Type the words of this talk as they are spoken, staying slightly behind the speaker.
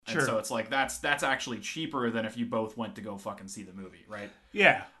And so it's like that's actually cheaper than if you both went to go fucking see the movie, right?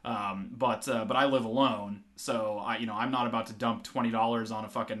 Yeah. But I live alone, so I'm not about to dump $20 on a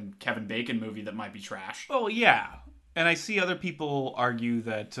fucking Kevin Bacon movie that might be trash. Oh, yeah. And I see other people argue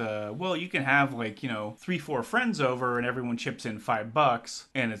that, you can have 3-4 friends over and everyone chips in $5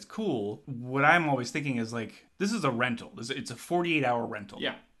 and it's cool. What I'm always thinking is this is a rental. It's a 48-hour rental.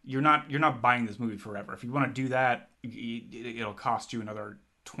 Yeah. You're not buying this movie forever. If you want to do that, it'll cost you another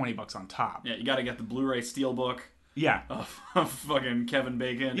 $20 on top. Yeah, you got to get the Blu-ray Steelbook. Yeah. Of fucking Kevin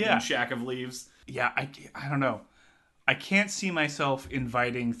Bacon and Shack of Leaves. Yeah, I don't know. I can't see myself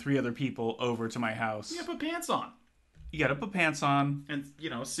inviting 3 other people over to my house. Yeah, put pants on. You gotta put pants on. And,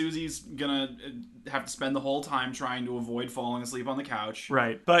 Susie's gonna have to spend the whole time trying to avoid falling asleep on the couch.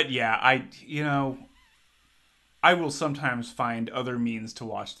 Right. But yeah, I will sometimes find other means to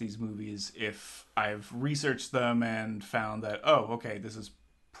watch these movies if I've researched them and found that, this is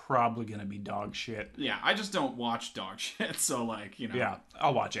probably gonna be dog shit. Yeah, I just don't watch dog shit, so Yeah,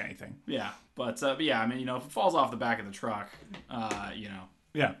 I'll watch anything. Yeah, but yeah, I mean, if it falls off the back of the truck,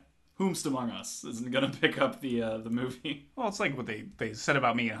 Yeah. whomst among us isn't gonna pick up the movie? Well, it's like what they said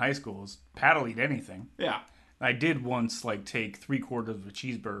about me in high school is paddle eat anything. Yeah. I did once take 3/4 of a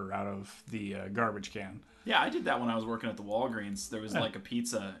cheeseburger out of the garbage can. Yeah, I did that when I was working at the Walgreens. There was a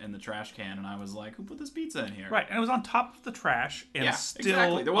pizza in the trash can, and I was like, "Who put this pizza in here?" Right, and it was on top of the trash, and still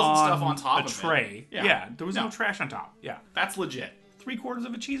exactly. There wasn't stuff on top of a tray. Yeah, there was no trash on top. Yeah, that's legit. 3/4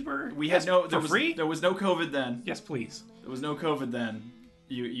 of a cheeseburger. We had free. There was no COVID then. Yes, please. There was no COVID then.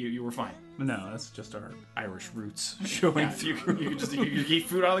 You were fine. No, that's just our Irish roots showing through. You could eat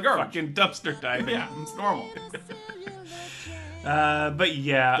food out of the garbage. Fucking dumpster diving. Yeah, it's normal. But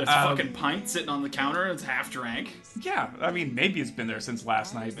yeah, there's a fucking pint sitting on the counter. It's half drank. Yeah, I mean maybe it's been there since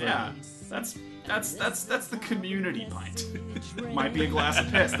last night. But... Yeah, that's the community pint. Might be a glass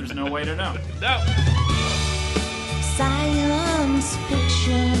of piss. There's no way to know. No. Science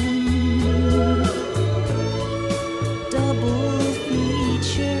fiction. Double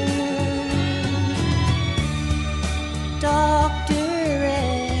feature. Dr.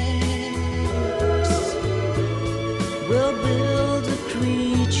 X will build a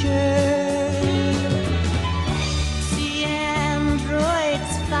creature. See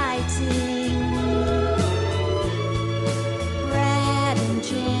androids fighting. Brad and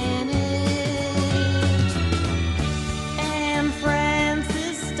Janet. And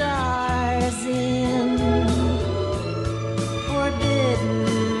Francis stars in Forbidden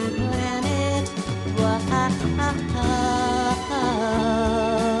Planet. Wow.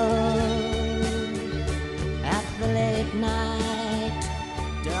 At the late night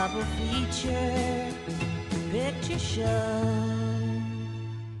double feature picture show.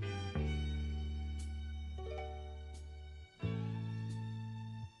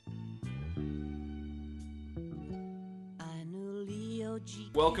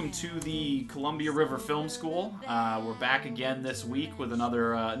 Welcome to the Columbia River Film School. We're back again this week with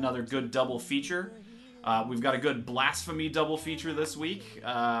another good double feature. We've got a good blasphemy double feature this week.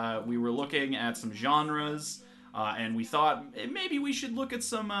 We were looking at some genres, and we thought maybe we should look at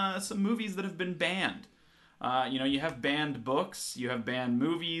some movies that have been banned. You have banned books, you have banned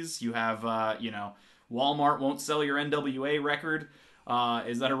movies, you have Walmart won't sell your NWA record.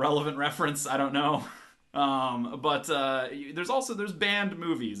 Is that a relevant reference? I don't know. But there's banned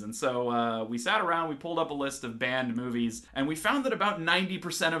movies, and so we sat around, we pulled up a list of banned movies, and we found that about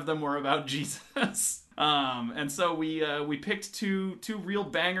 90% of them were about Jesus. And so we picked two real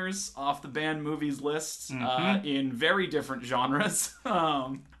bangers off the banned movies list, in very different genres,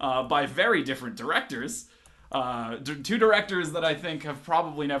 by very different directors. Two directors that I think have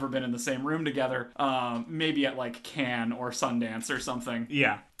probably never been in the same room together, maybe at Cannes or Sundance or something.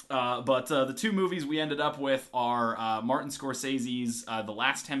 Yeah. But the two movies we ended up with are Martin Scorsese's The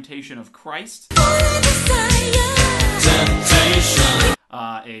Last Temptation of Christ.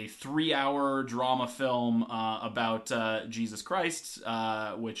 A 3-hour drama film about Jesus Christ,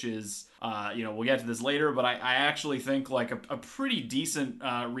 which is, we'll get to this later, but I actually think a pretty decent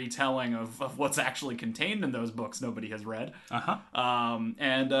retelling of what's actually contained in those books nobody has read.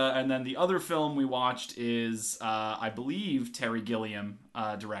 And then the other film we watched is, I believe, Terry Gilliam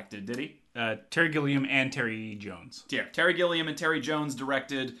directed. Did he? Terry Gilliam and Terry Jones. Yeah, Terry Gilliam and Terry Jones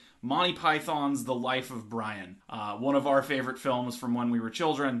directed Monty Python's The Life of Brian, one of our favorite films from when we were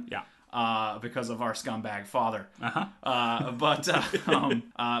children. Yeah. Because of our scumbag father. But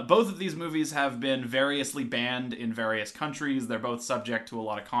both of these movies have been variously banned in various countries. They're both subject to a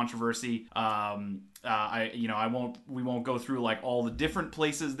lot of controversy. We won't go through all the different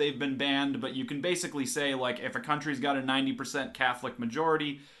places they've been banned, but you can basically say if a country's got a 90% Catholic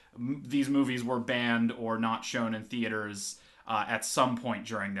majority, these movies were banned or not shown in theaters at some point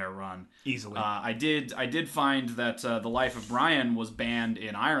during their run. Easily. I did find that The Life of Brian was banned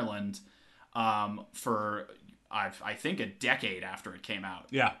in Ireland for I think a decade after it came out.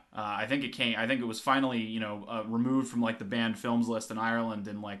 Yeah. I think it was finally removed from like the banned films list in Ireland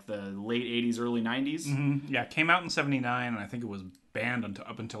in like the late 80s, early 90s. Mm-hmm. Yeah, it came out in 79, and I think it was banned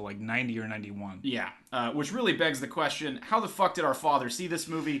up until like 90 or 91. Yeah, which really begs the question: how the fuck did our father see this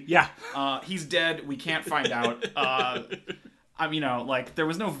movie? Yeah. He's dead. We can't find out. Like there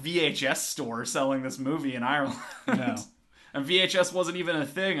was no VHS store selling this movie in Ireland. No. And VHS wasn't even a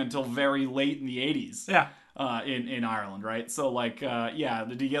thing until very late in the 80s. Yeah. In Ireland, right? So like,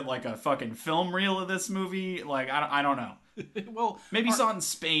 did you get like a fucking film reel of this movie? Like, I don't know. Well, maybe you saw it in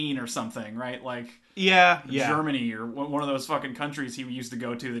Spain or something, right? Like, yeah. Germany or one of those fucking countries he used to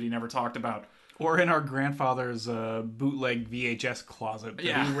go to that he never talked about. Or in our grandfather's bootleg VHS closet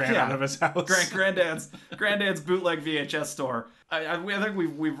that he ran out of his house. Granddad's bootleg VHS store. I think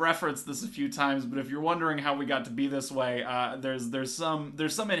we've referenced this a few times, but if you're wondering how we got to be this way, there's some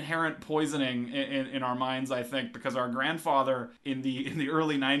inherent poisoning in our minds, I think, because our grandfather in the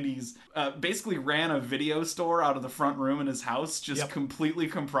early 90s basically ran a video store out of the front room in his house, just completely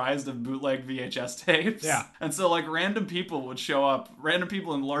comprised of bootleg VHS tapes. Yeah. And so like random people in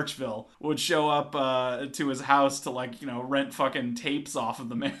Larchville would show up to his house to rent fucking tapes off of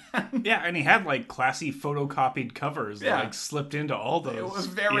the man. Yeah, and he had like classy photocopied covers that like slipped into all those. It was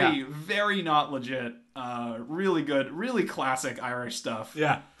very not legit. Really good, really classic Irish stuff.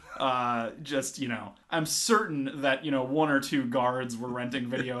 Yeah. I'm certain that, one or two guards were renting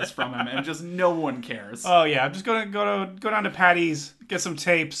videos from him and just no one cares. Oh yeah, I'm just gonna go down to Patty's, get some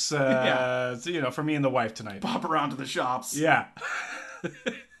tapes, for me and the wife tonight. Pop around to the shops. Yeah.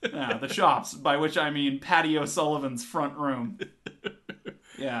 Yeah, the shops, by which I mean Patty O'Sullivan's front room.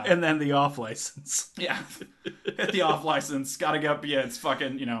 Yeah. And then the off license. Yeah. Hit the off license. Gotta get, it's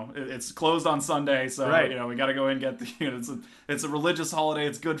fucking, it's closed on Sunday, so, we gotta go in and get it's a religious holiday,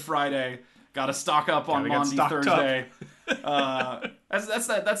 it's Good Friday. Gotta stock up on Maundy Thursday. That's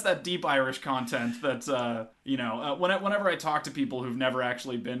that deep Irish content that, whenever I talk to people who've never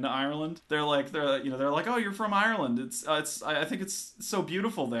actually been to Ireland, they're like, oh, you're from Ireland. I think it's so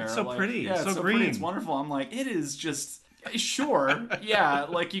beautiful there. It's so pretty. Yeah, it's so green. Pretty. It's wonderful. I'm like, it is just... Sure, yeah,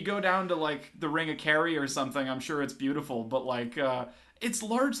 like you go down to like the Ring of Kerry or something, I'm sure it's beautiful, but like it's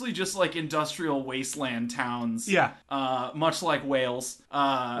largely just like industrial wasteland towns. Yeah. Much like Wales.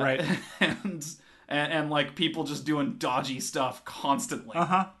 Right. And like people just doing dodgy stuff constantly.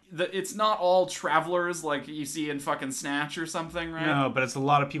 Uh-huh. It's not all travelers like you see in fucking Snatch or something, right? No, but it's a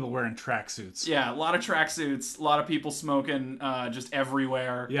lot of people wearing tracksuits. Yeah, a lot of tracksuits, a lot of people smoking just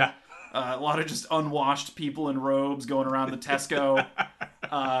everywhere. Yeah. A lot of just unwashed people in robes going around the Tesco.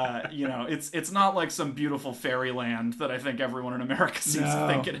 It's not like some beautiful fairyland that I think everyone in America seems to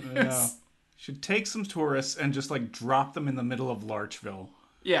think it is. No. Should take some tourists and just like drop them in the middle of Larchville.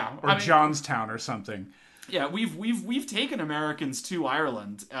 Yeah, or Johnstown or something. Yeah, we've taken Americans to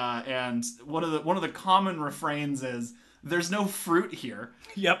Ireland, and one of the common refrains is "There's no fruit here."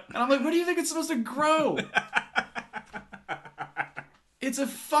 Yep. And I'm like, what do you think it's supposed to grow? It's a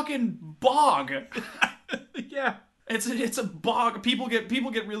fucking bog. Yeah. It's a bog. People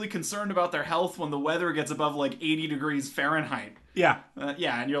get really concerned about their health when the weather gets above like 80 degrees Fahrenheit. Yeah.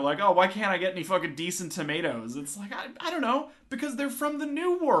 And you're like, oh, why can't I get any fucking decent tomatoes? It's like, I don't know, because they're from the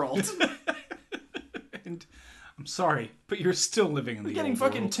New World. And I'm sorry, but you're still living in the getting old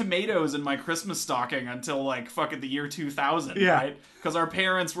fucking world. Tomatoes in my Christmas stocking until like fucking the year 2000, yeah. Right? Because our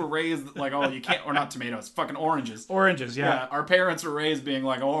parents were raised like, oh, you can't, or not tomatoes, fucking oranges. Oranges, yeah. Our parents were raised being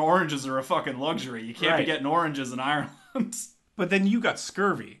like, oh, oranges are a fucking luxury. You can't be getting oranges in Ireland. But then you got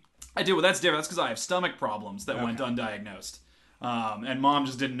scurvy. I do, well, that's different. That's because I have stomach problems that went undiagnosed. And Mom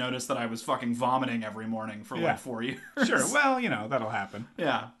just didn't notice that I was fucking vomiting every morning for like 4 years. Sure, well, that'll happen.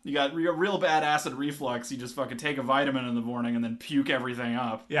 Yeah, you got real bad acid reflux. You just fucking take a vitamin in the morning and then puke everything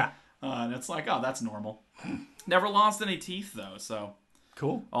up. Yeah. And it's like, oh, that's normal. Never lost any teeth, though, so...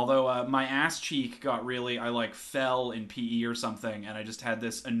 Cool. Although my ass cheek got I like fell in PE or something, and I just had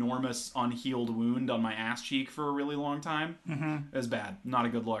this enormous unhealed wound on my ass cheek for a really long time. Mm-hmm. It was bad. Not a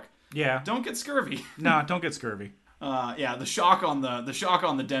good look. Yeah. Don't get scurvy. No, don't get scurvy. The shock on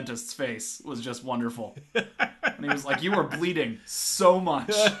the dentist's face was just wonderful. And he was like, "You are bleeding so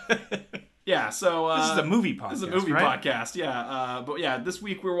much." Yeah, so this is a movie podcast. This is a movie right? podcast, yeah. But yeah, this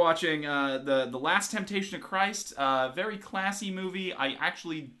week we're watching the Last Temptation of Christ. Very classy movie. I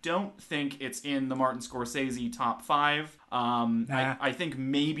actually don't think it's in the Martin Scorsese top 5. I think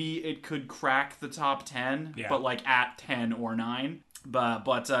maybe it could crack the top 10, but like at 10 or 9.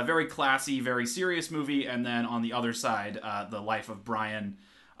 but very classy, very serious movie. And then on the other side, The Life of Brian,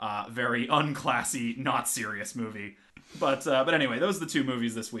 very unclassy, not serious movie. But anyway, those are the two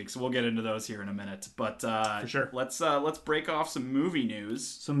movies this week, so we'll get into those here in a minute. But For sure. let's break off some movie news.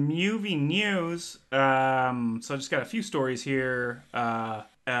 Some movie news. So I just got a few stories here.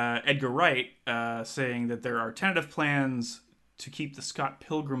 Edgar Wright saying that there are tentative plans to keep the Scott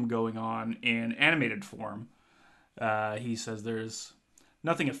Pilgrim going on in animated form. He says there's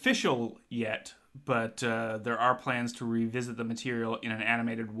nothing official yet, but there are plans to revisit the material in an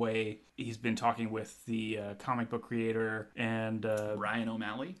animated way. He's been talking with the comic book creator and Brian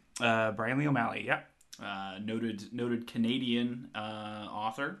O'Malley. Brian Lee O'Malley, yeah. Noted Canadian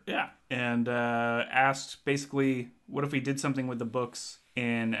author. Yeah. And asked basically, what if we did something with the books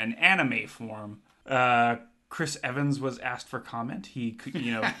in an anime form? Chris Evans was asked for comment. He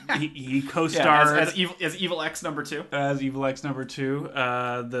co-starred as Evil X number 2. As Evil X number 2,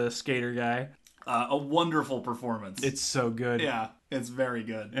 the skater guy. A wonderful performance. It's so good. Yeah, it's very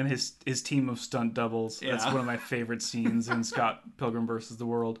good. And his team of stunt doubles. Yeah. That's one of my favorite scenes in Scott Pilgrim vs. the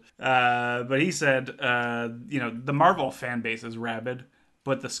World. But he said, the Marvel fan base is rabid,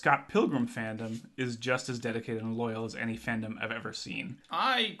 but the Scott Pilgrim fandom is just as dedicated and loyal as any fandom I've ever seen.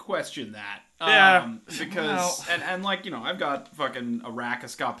 I question that. Yeah. Because, and I've got fucking a rack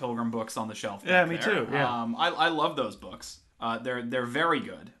of Scott Pilgrim books on the shelf back me there. too, yeah. I love those books. They're very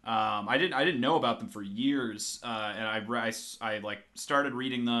good. I didn't know about them for years, and I started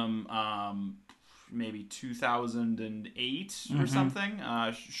reading them maybe 2008 or something,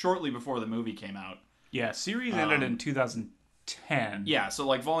 shortly before the movie came out. Yeah, series ended in 2010. Yeah,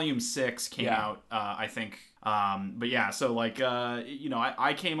 so volume 6 came out, I think. But yeah, so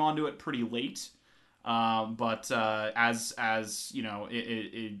I came onto it pretty late. But as you know,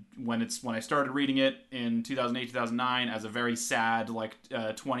 when I started reading it in 2008, 2009 as a very sad 20,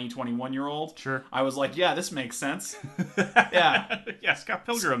 21-year-old, sure, I was like, yeah, this makes sense. Yeah. Yeah, Scott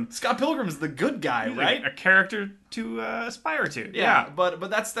Pilgrim. Scott Pilgrim's the good guy, right? A character to aspire to. Yeah, but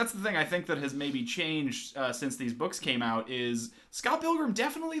that's the thing I think that has maybe changed since these books came out is Scott Pilgrim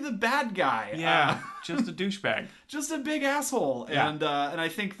definitely the bad guy. Yeah, just a douchebag. Just a big asshole. Yeah. And I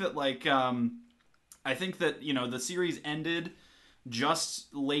think that the series ended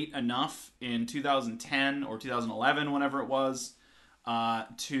just late enough in 2010 or 2011, whenever it was,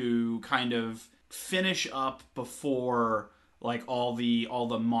 to kind of finish up before all the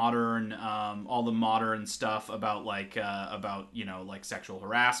modern stuff about sexual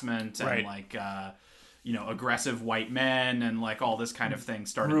harassment and right. Aggressive white men and all this kind of thing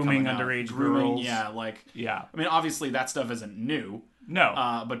started grooming coming out. underage girls. Yeah. I mean, obviously that stuff isn't new.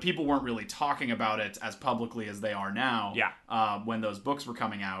 No. But people weren't really talking about it as publicly as they are now. Yeah. When those books were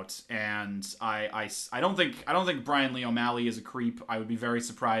coming out, and I don't think Brian Lee O'Malley is a creep. I would be very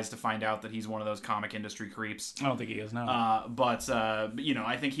surprised to find out that he's one of those comic industry creeps. I don't think he is. No. But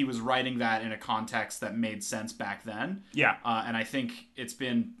I think he was writing that in a context that made sense back then. Yeah. And I think it's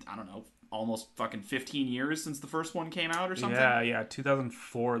been, I don't know, almost fucking 15 years since the first one came out or something. Yeah,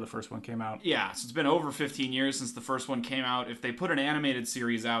 2004 the first one came out. Yeah, so it's been over 15 years since the first one came out. If they put an animated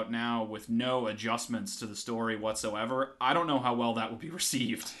series out now with no adjustments to the story whatsoever, I don't know how well that would be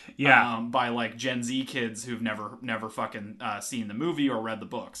received. Yeah. By Gen Z kids who've never fucking seen the movie or read the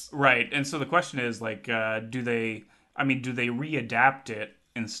books. Right, and so the question is do they readapt it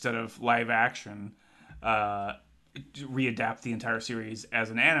instead of live action? Readapt the entire series as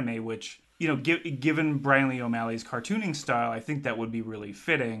an anime, which given Brian Lee O'Malley's cartooning style, I think that would be really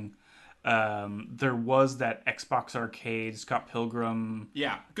fitting. There was that Xbox Arcade Scott Pilgrim,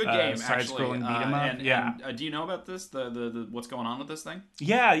 good game, side-scrolling beat 'em up. And do you know about this? The what's going on with this thing?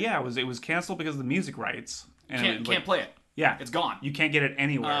 Yeah. It was canceled because of the music rights. And Can't play it. Yeah, it's gone. You can't get it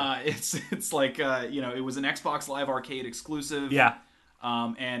anywhere. It's it was an Xbox Live Arcade exclusive. Yeah,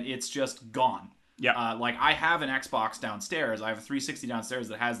 and it's just gone. Yeah. I have an Xbox downstairs. I have a 360 downstairs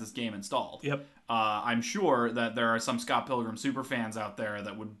that has this game installed. Yep. I'm sure that there are some Scott Pilgrim super fans out there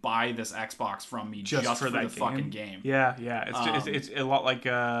that would buy this Xbox from me just for the fucking game. Yeah. It's a lot like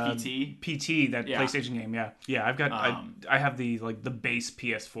PT, that Yeah. PlayStation game. Yeah. I've got I have the base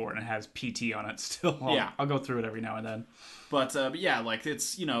PS4 and it has PT on it still. I'll go through it every now and then. But yeah,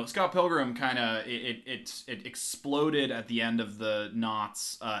 it's Scott Pilgrim kind of it exploded at the end of the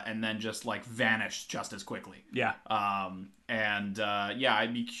knots and then just vanished just as quickly. Yeah.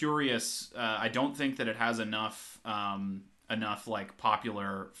 I'd be curious. I don't think that it has enough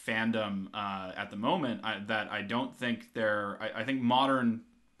popular fandom at the moment. I don't think I think modern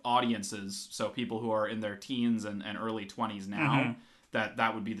audiences, so people who are in their teens and early 20s now,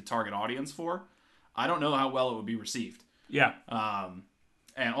 that would be the target audience for. I don't know how well it would be received. Yeah.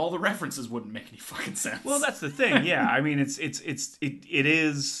 And all the references wouldn't make any fucking sense. Well, that's the thing. Yeah, I mean, it's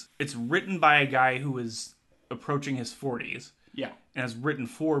written by a guy who is approaching his 40s. Yeah. And has written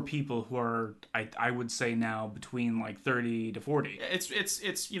for people who are, I would say now, between like 30 to 40.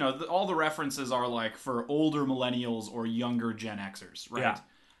 It's you know, all the references are like for older millennials or younger Gen Xers, right?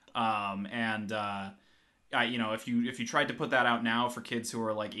 Yeah. You know, if you tried to put that out now for kids who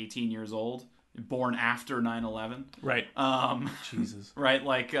are like 18 years old, born after 9/11, right? Jesus, right?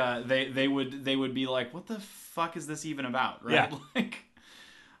 Like they would be like, what the fuck is this even about, right? Yeah. Like,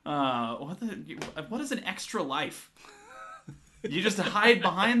 what is an extra life? You just hide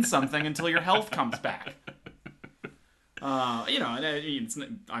behind something until your health comes back. You know,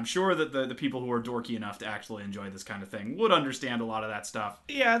 I'm sure that the people who are dorky enough to actually enjoy this kind of thing would understand a lot of that stuff.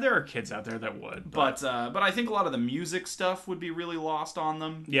 Yeah, there are kids out there that would. But I think a lot of the music stuff would be really lost on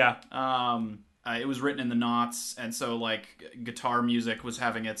them. Yeah. It was written in the noughts, and so like guitar music was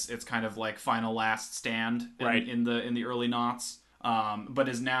having its kind of like final last stand in the early noughts. But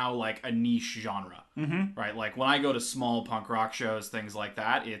is now like a niche genre, right? Like when I go to small punk rock shows, things like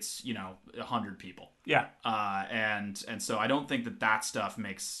that, it's, you know, 100 people. Yeah. And so I don't think that stuff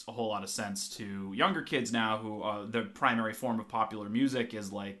makes a whole lot of sense to younger kids now who the primary form of popular music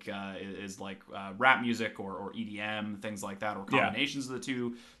is like rap music or EDM, things like that, or combinations of the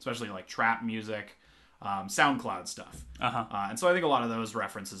two, especially like trap music, SoundCloud stuff. And so I think a lot of those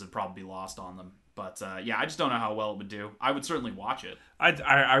references would probably be lost on them. But yeah, I just don't know how well it would do. I would certainly watch it.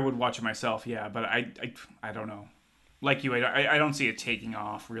 I would watch it myself, yeah, but I don't know. Like you, I don't see it taking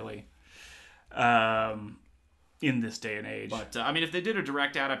off really. In this day and age. But I mean, if they did a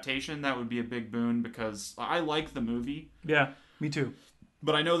direct adaptation, that would be a big boon because I like the movie. Yeah, me too.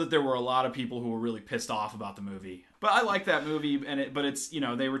 But I know that there were a lot of people who were really pissed off about the movie. But I like that movie, but it's, you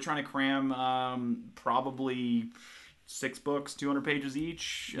know, they were trying to cram probably 6 books, 200 pages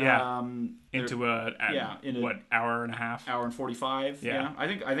each. Yeah. Into what, hour and a half? Hour and 45. Yeah. I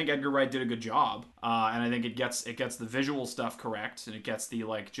think Edgar Wright did a good job. And I think it gets the visual stuff correct, and it gets the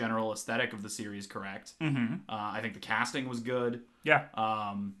like general aesthetic of the series correct. I think the casting was good. Yeah.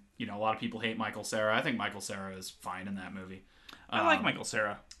 You know, a lot of people hate Michael Cera. I think Michael Cera is fine in that movie. I like Michael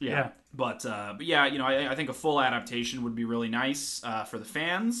Cera. Yeah. But yeah, you know, I think a full adaptation would be really nice for the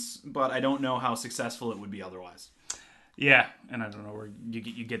fans, but I don't know how successful it would be otherwise. Yeah, and I don't know where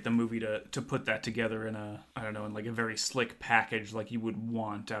you get the movie to put that together in in like a very slick package like you would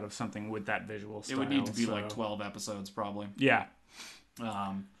want out of something with that visual style. It would need to be like 12 episodes probably. Yeah.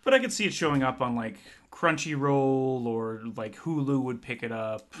 But I could see it showing up on like Crunchyroll or like Hulu would pick it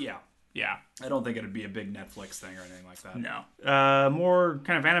up. Yeah. Yeah. I don't think it would be a big Netflix thing or anything like that. No. More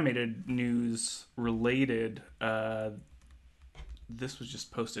kind of animated news related. This was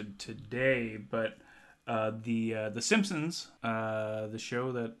just posted today, but the Simpsons, the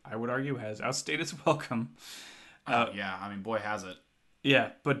show that I would argue has outstayed its welcome. Yeah, I mean, boy, has it. Yeah,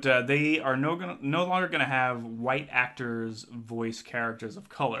 but they are no longer going to have white actors voice characters of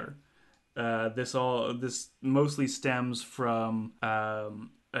color. This mostly stems from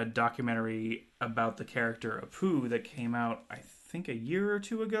a documentary about the character Apu that came out, I think, a year or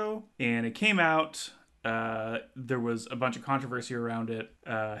two ago, and it came out. There was a bunch of controversy around it.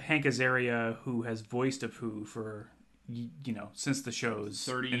 Hank Azaria, who has voiced Apu for, you know, since the show's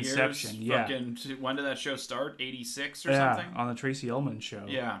 30 inception. Years? Yeah. Fucking, when did that show start? 86 or something? On the Tracy Ullman show.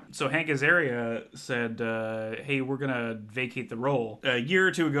 Yeah. So Hank Azaria said, hey, we're going to vacate the role. A year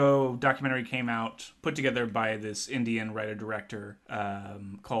or two ago, documentary came out, put together by this Indian writer-director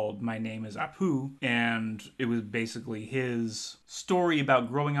called My Name is Apu, and it was basically his story about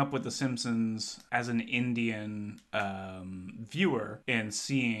growing up with The Simpsons as an Indian viewer and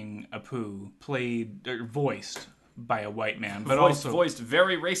seeing Apu voiced by a white man, but voiced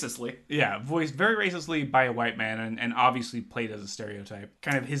very racistly. Yeah, voiced very racistly by a white man, and obviously played as a stereotype.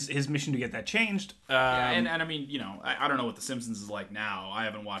 Kind of his mission to get that changed. Yeah, and I mean, you know, I don't know what The Simpsons is like now. I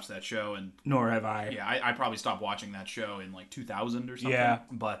haven't watched that show, and nor have I. Yeah, I probably stopped watching that show in like 2000 or something. Yeah,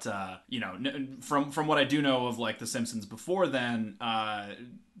 but you know, from what I do know of like The Simpsons before then,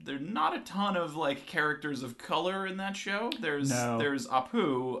 there's not a ton of like characters of color in that show. There's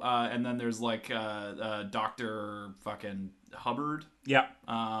Apu, and then there's like Dr. fucking Hubbard. Yeah.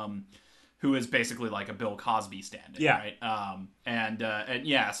 Who is basically like a Bill Cosby stand-in, yeah. right? And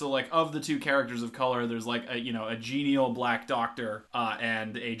yeah, so like of the two characters of color, there's like a genial black doctor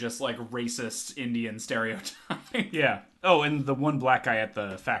and a just like racist Indian stereotype. Yeah. Oh, and the one black guy at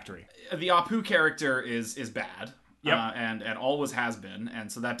the factory. The Apu character is bad. Yep. And always has been.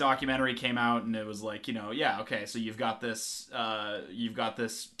 And so that documentary came out, and it was like, okay, so you've got this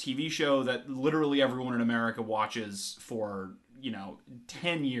TV show that literally everyone in America watches for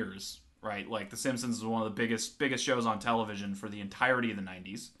 10 years, right? Like The Simpsons was one of the biggest shows on television for the entirety of the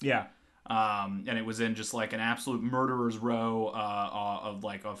 90s. Yeah. And it was in just like an absolute murderer's row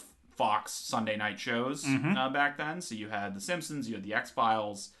of Fox Sunday night shows back then. So you had The Simpsons, you had The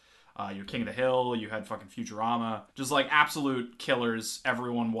X-Files, you had King of the Hill, you had fucking Futurama, just like absolute killers.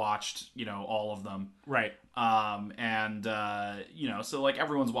 Everyone watched, all of them. Right. So like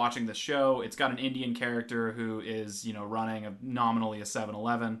everyone's watching this show. It's got an Indian character who is, running nominally a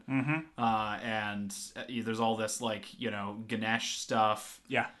 7-Eleven. And there's all this like, Ganesh stuff.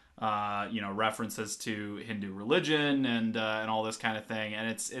 Yeah. References to Hindu religion and all this kind of thing. And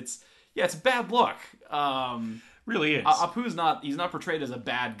it's a bad look. Really is. Apu's he's not portrayed as a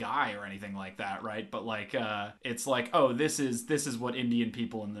bad guy or anything like that, right? But like, it's like, oh, this is what Indian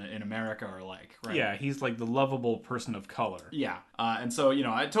people in America are like, right? Yeah, he's like the lovable person of color. Yeah, and so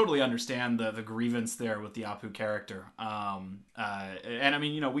I totally understand the grievance there with the Apu character. And I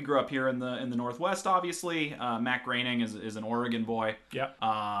mean, we grew up here in the Northwest, obviously. Matt Groening is an Oregon boy. Yep.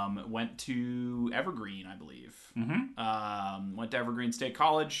 Went to Evergreen, I believe. Went to Evergreen State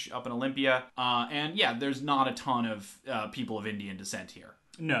College up in Olympia. And yeah, there's not a ton of people of Indian descent here.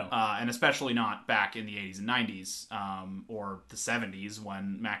 No. And especially not back in the 80s and 90s or the 70s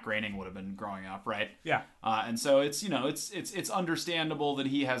when Matt Groening would have been growing up, right? Yeah. And so it's, it's understandable that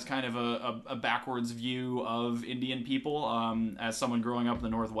he has kind of a backwards view of Indian people as someone growing up in the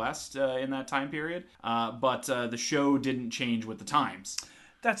Northwest in that time period. But the show didn't change with the times.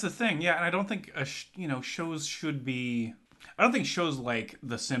 That's the thing, yeah, and I don't think shows should be. I don't think shows like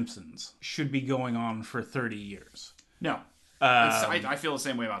The Simpsons should be going on for 30 years. No, I feel the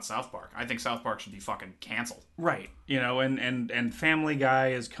same way about South Park. I think South Park should be fucking canceled. Right, and Family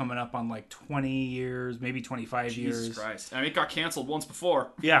Guy is coming up on like 20 years, maybe 25 years. Jesus Christ! I mean, it got canceled once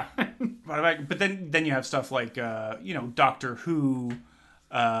before. Yeah, but then you have stuff like Doctor Who,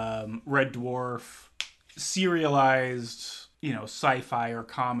 Red Dwarf, serialized. Sci-fi or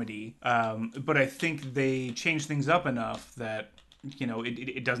comedy. But I think they change things up enough that,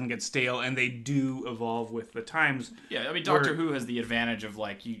 it doesn't get stale and they do evolve with the times. Yeah, I mean, Doctor Who has the advantage of,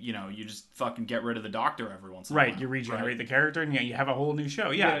 like, you just fucking get rid of the Doctor every once in a while. Right, you regenerate the character and you have a whole new show.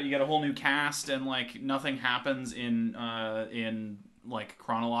 Yeah. You get a whole new cast and, like, nothing happens in like,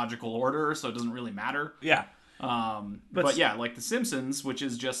 chronological order, so it doesn't really matter. Yeah. But yeah, like The Simpsons, which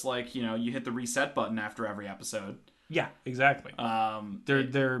is just, like, you hit the reset button after every episode. Yeah, exactly.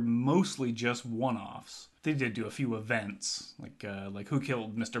 They're mostly just one-offs. They did do a few events, like Who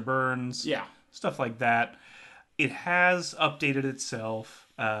Killed Mr. Burns? Yeah. Stuff like that. It has updated itself.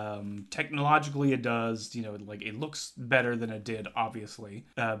 Technologically it does, it looks better than it did, obviously,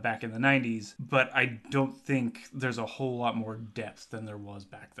 back in the 90s, but I don't think there's a whole lot more depth than there was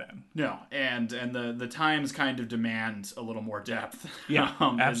back then. No, and the times kind of demand a little more depth. Yeah,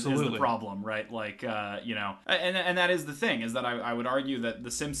 absolutely. Is the problem, right? Like, and that is the thing, is that I would argue that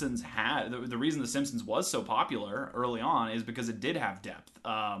The Simpsons the reason The Simpsons was so popular early on is because it did have depth.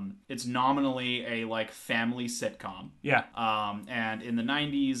 It's nominally a, like, family sitcom. Yeah. And in the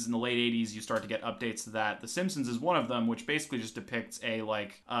 90s, in the late 80s, you start to get updates to that. The Simpsons is one of them, which basically just depicts a,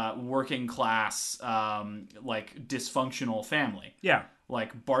 like, working class, like, dysfunctional family. Yeah.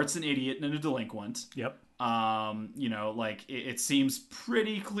 Like, Bart's an idiot and a delinquent. Yep. Like, it seems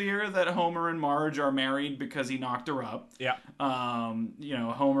pretty clear that Homer and Marge are married because he knocked her up. Yeah.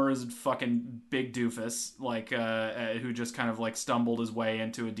 Homer is a fucking big doofus, like, who just kind of, like, stumbled his way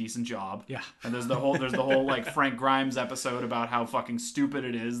into a decent job. Yeah. And there's the whole, like, Frank Grimes episode about how fucking stupid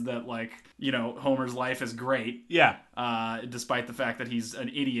it is that, like, Homer's life is great. Yeah. Despite the fact that he's an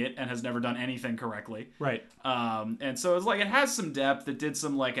idiot and has never done anything correctly. Right. And so it's like, it has some depth. It did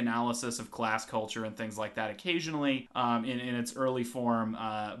some, like, analysis of class culture and things like that occasionally, in its early form,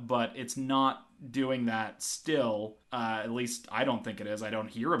 but it's not doing that still. At least I don't think it is. I don't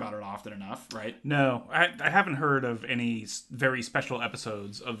hear about it often enough, right? No, I haven't heard of any very special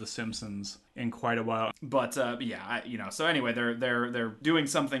episodes of The Simpsons in quite a while. But yeah, so anyway, they're doing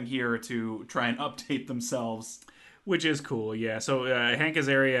something here to try and update themselves. Which is cool, yeah. So Hank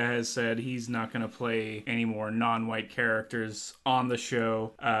Azaria has said he's not going to play any more non-white characters on the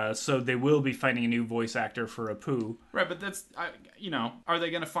show. So they will be finding a new voice actor for Apu. Right, but that's, are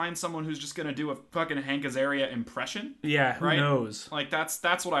they going to find someone who's just going to do a fucking Hank Azaria impression? Yeah, who knows? Like,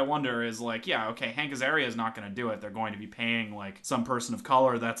 that's what I wonder is, like, yeah, okay, Hank Azaria is not going to do it. They're going to be paying, like, some person of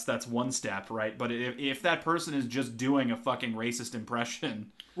color. That's one step, right? But if that person is just doing a fucking racist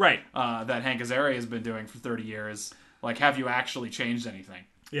impression... Right. That Hank Azaria has been doing for 30 years... Like, have you actually changed anything?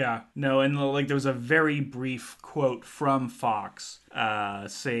 Yeah, no, and like there was a very brief quote from Fox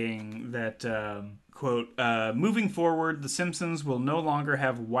saying that, quote, moving forward, The Simpsons will no longer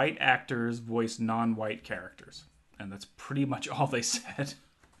have white actors voice non-white characters. And that's pretty much all they said.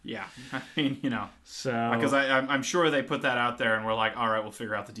 Yeah, I mean, So because I'm sure they put that out there and we're like, all right, we'll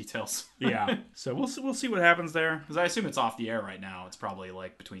figure out the details. yeah, so we'll see what happens there. Because I assume it's off the air right now. It's probably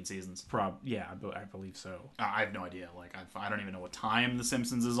like between seasons. Yeah, I believe so. I have no idea. Like, I don't even know what time The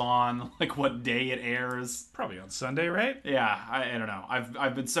Simpsons is on. Like, what day it airs. Probably on Sunday, right? Yeah, I don't know.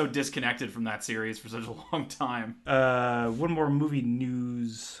 I've been so disconnected from that series for such a long time. One more movie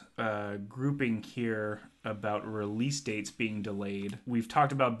news grouping here about release dates being delayed. We've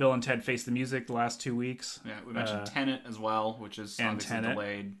talked about Bill and Ted Face the Music the last 2 weeks. Yeah, we mentioned Tenet as well, which is obviously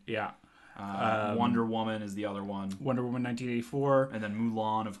delayed. Yeah. Wonder Woman is the other one. Wonder Woman 1984. And then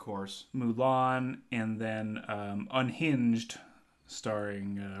Mulan, of course. Mulan, and then Unhinged,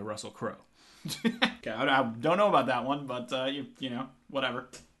 starring Russell Crowe. Okay, I don't know about that one, but whatever.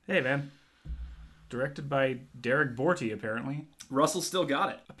 Hey, man. Directed by Derek Borty, apparently. Russell still got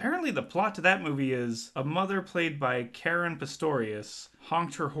it. Apparently, the plot to that movie is a mother played by Karen Pistorius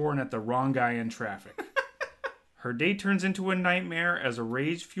honked her horn at the wrong guy in traffic. Her day turns into a nightmare as a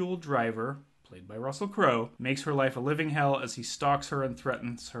rage-fueled driver, played by Russell Crowe, makes her life a living hell as he stalks her and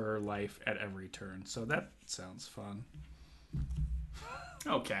threatens her life at every turn. So that sounds fun.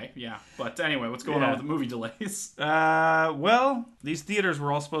 Okay, yeah. But anyway, what's going on with the movie delays? Well, these theaters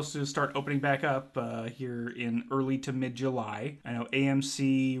were all supposed to start opening back up here in early to mid-July. I know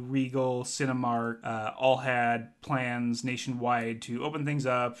AMC, Regal, Cinemark all had plans nationwide to open things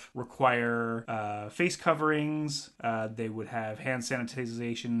up, require face coverings. They would have hand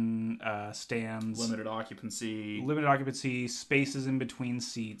sanitization stands. Limited occupancy, spaces in between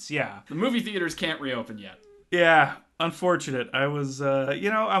seats. Yeah. The movie theaters can't reopen yet. Yeah, unfortunate. I was,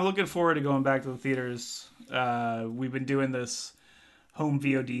 I'm looking forward to going back to the theaters. We've been doing this home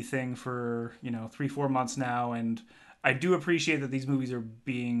VOD thing for, 3-4 months now, and I do appreciate that these movies are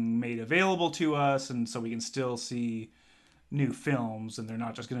being made available to us, and so we can still see new films, and they're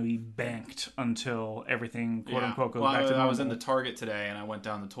not just going to be banked until everything, quote-unquote, goes back to normal. I was in the Target today, and I went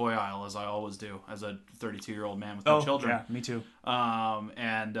down the toy aisle, as I always do, as a 32-year-old man with no children. Yeah, me too.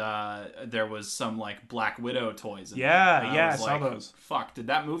 And there was some, like, Black Widow toys in there. I saw those. Fuck, did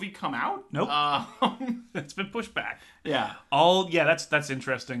that movie come out? Nope. It's been pushed back. Yeah. That's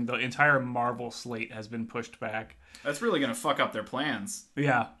interesting. The entire Marvel slate has been pushed back. That's really going to fuck up their plans.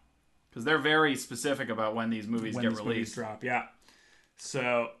 Yeah. Because they're very specific about when these movies get released. Movies drop, yeah.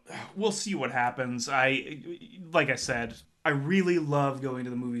 So we'll see what happens. Like I said, I really love going to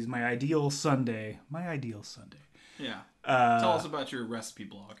the movies. My ideal Sunday. Yeah. Tell us about your recipe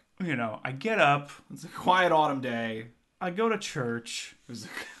blog. I get up. It's a quiet autumn day. I go to church.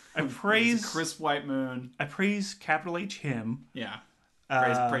 I praise crisp white moon. I praise capital H him. Yeah.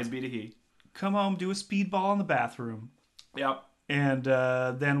 Praise be to he. Come home, do a speedball in the bathroom. Yep. And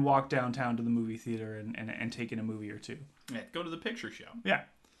then walk downtown to the movie theater and take in a movie or two. Yeah, go to the picture show. Yeah.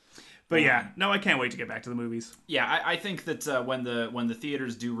 But I can't wait to get back to the movies. Yeah, I think that when the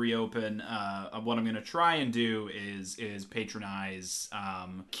theaters do reopen, what I'm going to try and do is patronize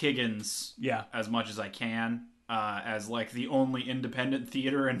Kiggins as much as I can. As like the only independent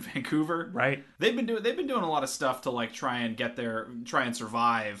theater in Vancouver, right? They've been doing a lot of stuff to like try and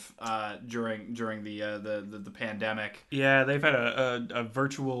survive during the pandemic. Yeah, they've had a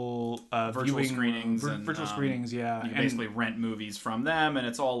virtual viewing, screenings, virtual screenings. Yeah, you basically rent movies from them, and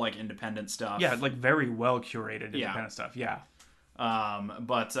it's all like independent stuff. Yeah, like very well curated independent stuff. Yeah.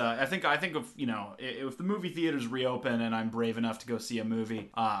 But I think if the movie theaters reopen and I'm brave enough to go see a movie,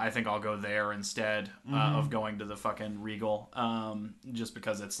 I think I'll go there instead of going to the fucking Regal. Just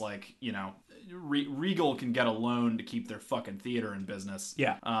because it's like, Regal can get a loan to keep their fucking theater in business.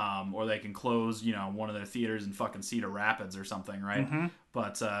 Yeah. Or they can close, one of their theaters in fucking Cedar Rapids or something, right? Mm-hmm.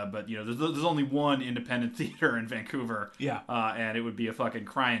 But there's only one independent theater in Vancouver. Yeah. And it would be a fucking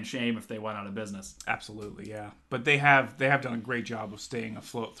crying shame if they went out of business. Absolutely, yeah. But they have done a great job of staying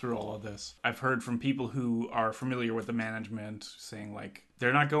afloat through all of this. I've heard from people who are familiar with the management saying, like,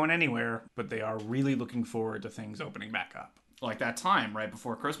 they're not going anywhere, but they are really looking forward to things opening back up. Like that time right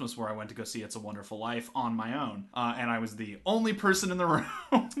before Christmas where I went to go see It's a Wonderful Life on my own. And I was the only person in the room.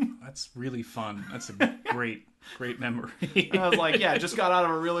 That's really fun. That's a great memory. I was like, just got out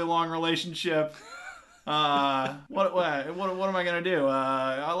of a really long relationship. What am I going to do?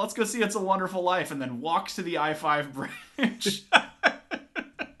 Let's go see It's a Wonderful Life and then walk to the I-5 bridge.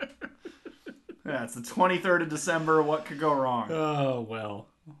 Yeah, it's the 23rd of December. What could go wrong? Oh, well.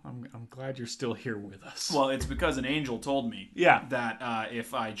 I'm glad you're still here with us. Well, it's because an angel told me Yeah. that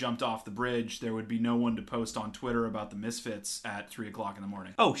if I jumped off the bridge, there would be no one to post on Twitter about the Misfits at 3 o'clock in the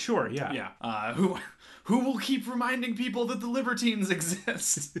morning. Oh, sure, yeah. Yeah. Who will keep reminding people that the Libertines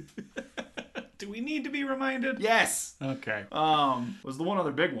exist? Do we need to be reminded? Yes. Okay. Was the one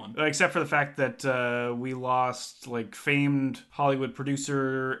other big one. Except for the fact that we lost like famed Hollywood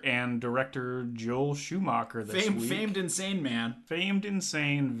producer and director Joel Schumacher this week. Famed insane man. Famed,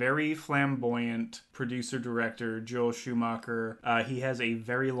 insane, very flamboyant producer-director Joel Schumacher. He has a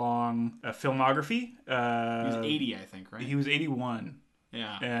very long filmography. He was 80, I think, right? He was 81.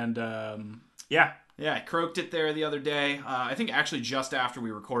 Yeah. And, yeah. Yeah, I croaked it there the other day. I think actually just after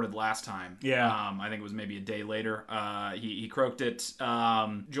we recorded last time. Yeah. I think it was maybe a day later. He croaked it.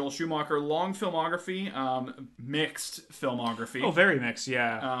 Joel Schumacher, long filmography, mixed filmography. Oh, very mixed,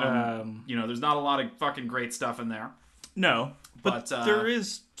 yeah. There's not a lot of fucking great stuff in there. No, but there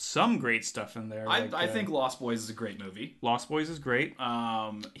is some great stuff in there. I think Lost Boys is a great movie. Lost Boys is great.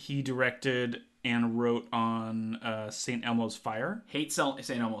 He directed and wrote on St. Elmo's Fire. Hate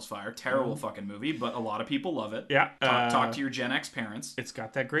St. Elmo's Fire. Terrible fucking movie, but a lot of people love it. Yeah. Talk to your Gen X parents. It's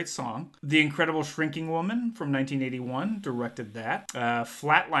got that great song. The Incredible Shrinking Woman from 1981 directed that.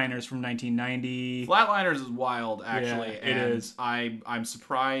 Flatliners from 1990. Flatliners is wild, actually. Yeah, it is. I'm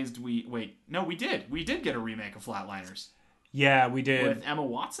surprised we did. We did get a remake of Flatliners. Yeah, we did. With Emma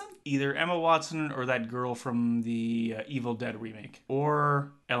Watson? Either Emma Watson or that girl from the Evil Dead remake.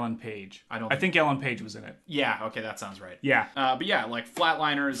 Or Ellen Page. I think Ellen Page was in it. Yeah, okay, that sounds right. Yeah. But yeah, like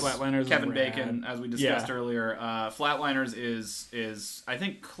Flatliners Kevin is Bacon, as we discussed earlier. Flatliners is I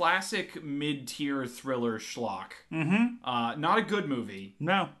think classic mid-tier thriller schlock. Mm-hmm. Not a good movie.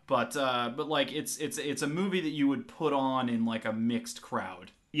 No. But like it's a movie that you would put on in like a mixed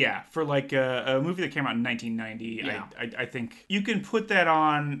crowd. Yeah, for like a movie that came out in 1990, Yeah. I think you can put that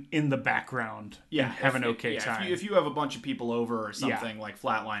on in the background and have an okay time. If you have a bunch of people over or something, like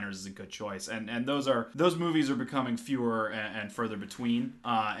Flatliners is a good choice. And those movies are becoming fewer and further between.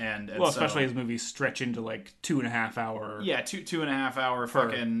 And especially as movies stretch into like 2.5 hour. Yeah, 2.5 hour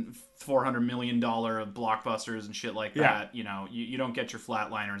fucking $400 million blockbusters and shit like that. Yeah. You don't get your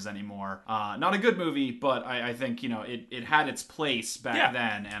Flatliners anymore. Not a good movie, but I think it had its place back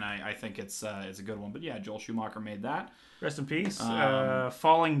then, and I think it's a good one. But yeah, Joel Schumacher made that. Rest in peace.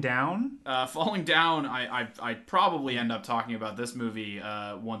 Falling Down. Falling Down. I'd probably end up talking about this movie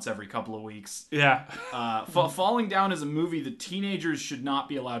once every couple of weeks. Yeah. Falling Down is a movie that teenagers should not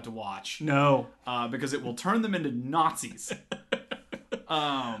be allowed to watch. No. Because it will turn them into Nazis.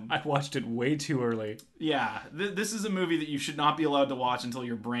 I watched it way too early. Yeah, this is a movie that you should not be allowed to watch until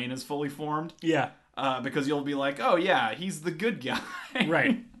your brain is fully formed. Yeah. Because you'll be like, oh yeah, he's the good guy.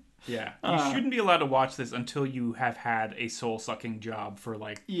 Right. Yeah. You shouldn't be allowed to watch this until you have had a soul-sucking job for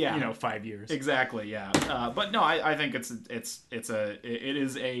 5 years. Exactly, yeah. But no, I think it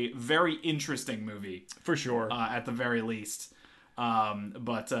is a very interesting movie. For sure. At the very least.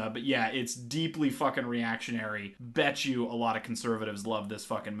 But yeah, it's deeply fucking reactionary. Bet you a lot of conservatives love this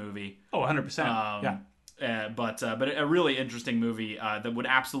fucking movie. Oh, 100%. Yeah. But a really interesting movie that would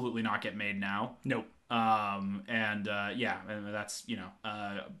absolutely not get made now. Nope. And that's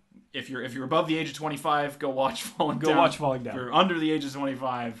if you're above the age of 25, go watch Falling Down. Go watch Falling Down. If you're under the age of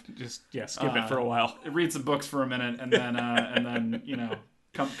 25, just skip it for a while. Read some books for a minute, and then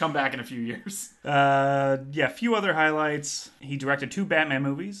come back in a few years. A few other highlights. He directed 2 Batman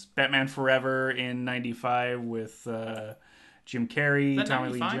movies. Batman Forever in 95 with Jim Carrey, Tommy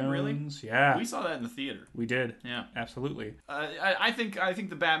Lee Jones. Really? Yeah. We saw that in the theater. We did. Yeah. Absolutely. I think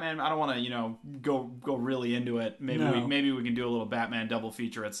the Batman, I don't want to, go really into it. Maybe we can do a little Batman double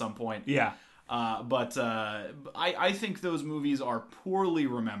feature at some point. Yeah. But I think those movies are poorly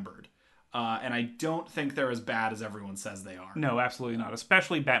remembered. And I don't think they're as bad as everyone says they are. No, absolutely not.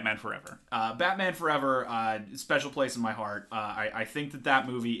 Especially Batman Forever. Batman Forever, special place in my heart. I think that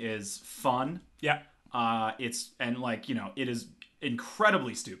movie is fun. Yeah. It is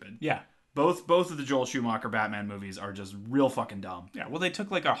incredibly stupid. Yeah. Both of the Joel Schumacher Batman movies are just real fucking dumb. Yeah, well, they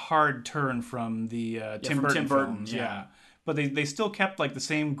took a hard turn from the Tim Burton films. Yeah. But they still kept the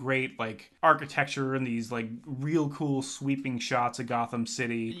same great architecture and these real cool sweeping shots of Gotham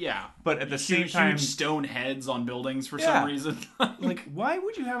City. Yeah. But at the same time, huge stone heads on buildings for some reason. Why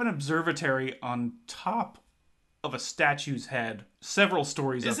would you have an observatory on top of a statue's head several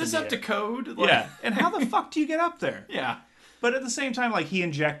stories up in the air? Is this up to code? Yeah. And how the fuck do you get up there? Yeah. But at the same time, he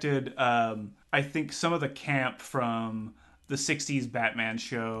injected, I think, some of the camp from the 60s Batman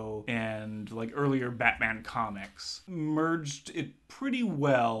show and like earlier Batman comics merged it pretty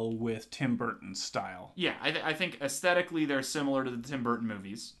well with Tim Burton's style. Yeah, I think aesthetically they're similar to the Tim Burton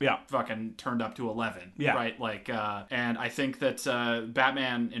movies. Yeah. Fucking turned up to 11. Yeah. Right? Like, and I think that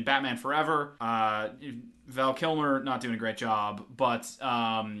Batman Forever, Val Kilmer not doing a great job, but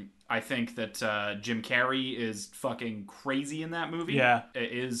I think that Jim Carrey is fucking crazy in that movie. Yeah.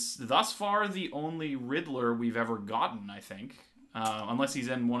 It is thus far the only Riddler we've ever gotten, I think. Unless he's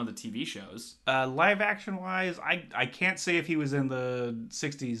in one of the TV shows. Live action wise, I can't say if he was in the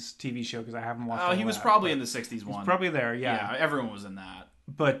 60s TV show because I haven't watched Oh, he was probably in the 60s one. Probably there, yeah. Yeah, everyone was in that.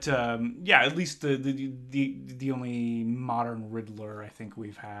 But yeah, at least the only modern Riddler I think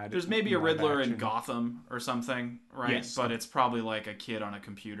we've had. There's maybe a Riddler action. in Gotham or something, right? Yes. But it's probably like a kid on a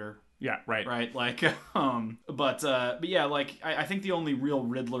computer. Yeah, right. Right, like, but yeah, like, I think the only real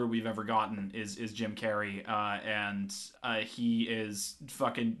Riddler we've ever gotten is Jim Carrey, and he is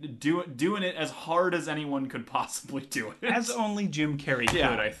fucking doing it as hard as anyone could possibly do it. As only Jim Carrey could,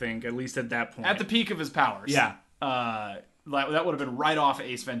 I think, at least at that point. At the peak of his powers. Yeah. That would have been right off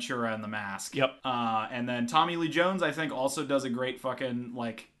Ace Ventura and The Mask. Yep. And then Tommy Lee Jones, I think, also does a great fucking,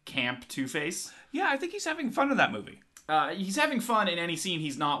 like, camp Two-Face. Yeah, I think he's having fun in that movie. He's having fun in any scene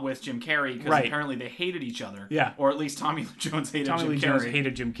he's not with Jim Carrey, because apparently they hated each other. Yeah. Or at least Tommy Lee Jones hated Jim Carrey. Tommy Lee Jones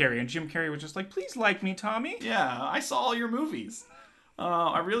hated Jim Carrey, and Jim Carrey was just like, please like me, Tommy. Yeah, I saw all your movies.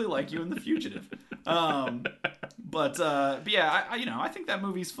 I really like you in The Fugitive. But yeah, I think that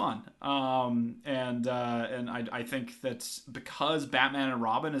movie's fun. And I think that because Batman and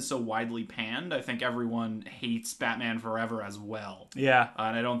Robin is so widely panned, I think everyone hates Batman Forever as well. Yeah.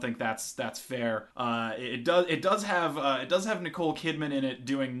 And I don't think that's fair. It does have Nicole Kidman in it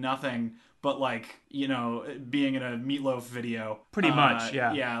doing nothing but, like, you know, being in a Meatloaf video. Pretty much,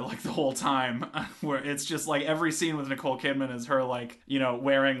 yeah. Yeah, like the whole time, where it's just like every scene with Nicole Kidman is her, like, you know,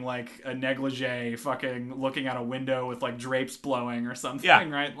 wearing like a negligee, fucking looking out a window with like drapes blowing or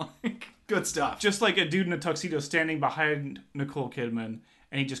something, right? Like, good stuff. Just like a dude in a tuxedo standing behind Nicole Kidman,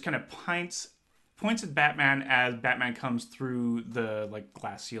 and he just kind of points at Batman as Batman comes through the like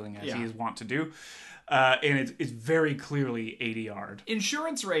glass ceiling as he is wont to do. And it's very clearly ADR'd.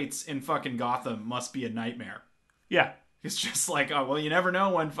 Insurance rates in fucking Gotham must be a nightmare. Yeah. It's just like, oh, well, you never know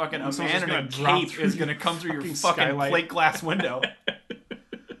when fucking a man in a drop cape is going to come through your fucking skylight. plate glass window.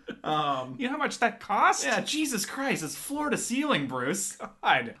 You know how much that costs? Yeah, Jesus Christ, it's floor to ceiling, Bruce.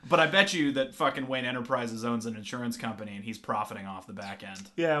 God. But I bet you that fucking Wayne Enterprises owns an insurance company and he's profiting off the back end.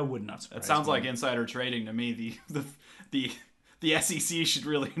 Yeah, it would not surprise It sounds me. like insider trading to me. The SEC should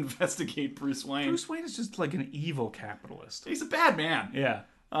really investigate Bruce Wayne. Bruce Wayne is just like an evil capitalist. He's a bad man. Yeah.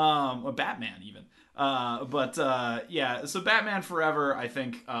 A Batman even. Yeah, so Batman Forever, I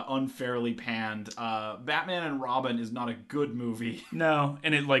think, unfairly panned. Batman and Robin is not a good movie. No,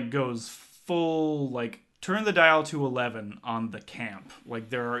 and it like goes full, like, turn the dial to 11 on the camp. Like,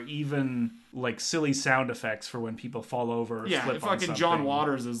 there are even like silly sound effects for when people fall over or slip on fucking something. John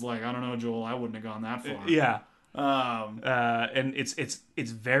Waters is like, I don't know, Joel, I wouldn't have gone that far. Yeah. And it's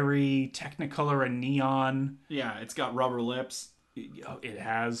very Technicolor and neon. Yeah, it's got rubber lips. It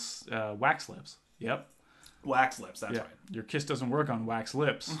has wax lips. Yep. Wax lips, that's right. Your kiss doesn't work on wax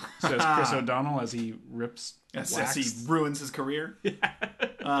lips, says Chris O'Donnell as he rips wax. As he ruins his career.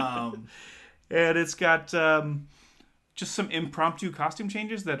 And it's got just some impromptu costume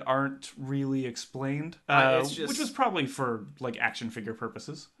changes that aren't really explained, which was probably for like action figure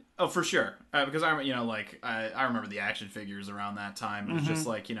purposes. Oh, for sure. Because I remember the action figures around that time. It was just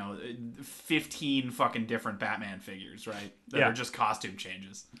like, 15 fucking different Batman figures, right? That are just costume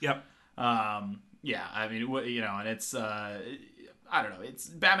changes. Yep. Yeah, I mean, and it's, I don't know. It's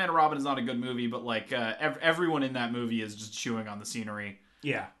Batman and Robin is not a good movie, but like everyone in that movie is just chewing on the scenery.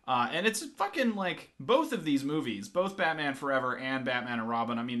 Yeah. And it's fucking like both of these movies, both Batman Forever and Batman and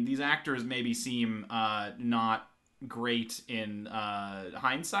Robin. I mean, these actors maybe seem not great in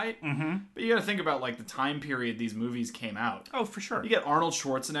hindsight, but you got to think about like the time period these movies came out. Oh, for sure. You get Arnold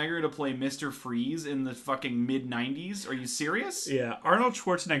Schwarzenegger to play Mr. Freeze in the fucking mid-90s. Are you serious? Yeah, Arnold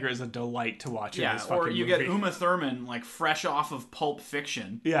Schwarzenegger is a delight to watch. In this fucking or you movie. get Uma Thurman like fresh off of Pulp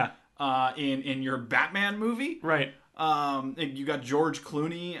Fiction. Yeah. In your Batman movie. Right. You got George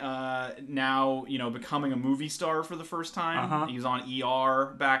Clooney now, becoming a movie star for the first time. He was on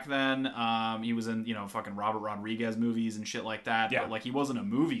ER back then. He was in, fucking Robert Rodriguez movies and shit like that. Yeah. But like he wasn't a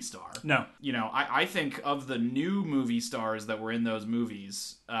movie star. No. I think of the new movie stars that were in those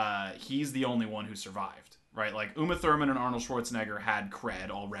movies, he's the only one who survived. Right? Like Uma Thurman and Arnold Schwarzenegger had cred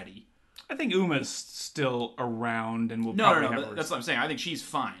already. I think Uma's still around and will No. probably have That's what I'm saying. I think she's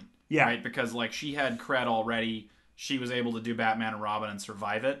fine. Yeah. Right? Because like she had cred already. she was able to do Batman and Robin and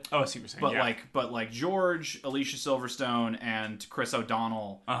survive it. Oh, I see what you're But saying. like George, Alicia Silverstone, and Chris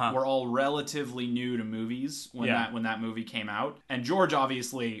O'Donnell were all relatively new to movies when that movie came out, and George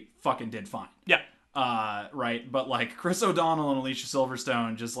obviously fucking did fine. Yeah. Right, but like Chris O'Donnell and Alicia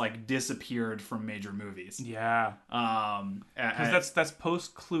Silverstone just like disappeared from major movies. Yeah. Because that's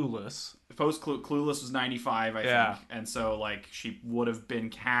post Clueless. Clueless was 95, I think, and so like she would have been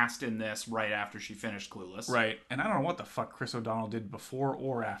cast in this right after she finished Clueless. Right, and I don't know what the fuck Chris O'Donnell did before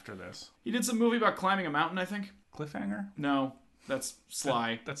or after this. He did some movie about climbing a mountain, I think. Cliffhanger? No, that's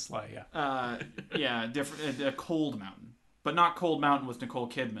Sly. That's Sly, yeah. Yeah, different. A Cold Mountain, but not Cold Mountain with Nicole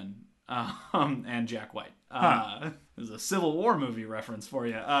Kidman. And Jack White. There's a Civil War movie reference for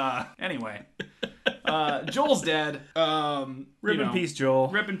you. Anyway, Joel's dead. Rip in peace, Joel.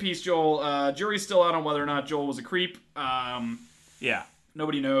 Rip in peace, Joel. Jury's still out on whether or not Joel was a creep. Yeah.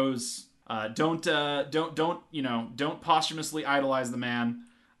 Nobody knows. Don't posthumously idolize the man.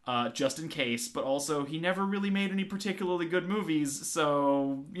 Just in case, but also he never really made any particularly good movies,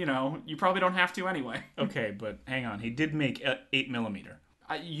 so you probably don't have to anyway. Okay, but hang on. He did make 8mm.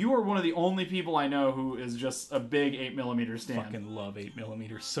 You are one of the only people I know who is just a big 8mm stan. Fucking love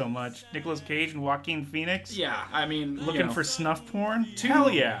 8mm so much. Nicolas Cage and Joaquin Phoenix. Yeah, I mean, looking for snuff porn.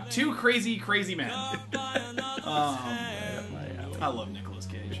 Hell yeah, two crazy men. I love Nicolas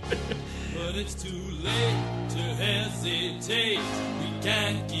Cage. But it's too late to hesitate. We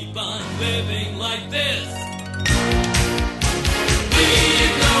can't keep on living like this.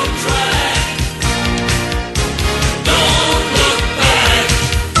 Leave no track. Don't look back.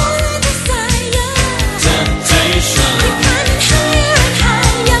 All desire, Temptation. climbing higher and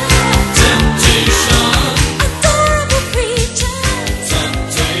higher. Temptation. Adorable creature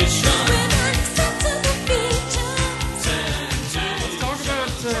Temptation. with unacceptable features.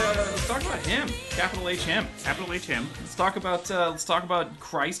 Let's talk about him. Capital H him. Capital H him. Let's talk about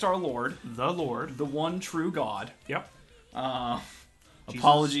Christ our Lord, The Lord. the one true God. Yep.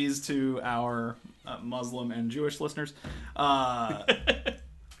 Apologies to our Muslim and Jewish listeners, and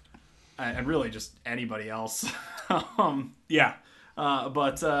really just anybody else. Yeah.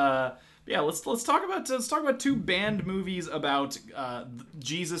 Let's talk about two banned movies about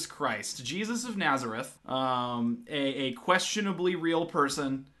Jesus Christ, Jesus of Nazareth, a questionably real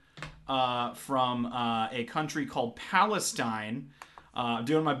person from a country called Palestine.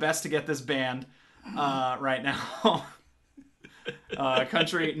 Doing my best to get this banned right now.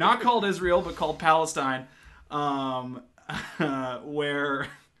 Country not called Israel but called Palestine, where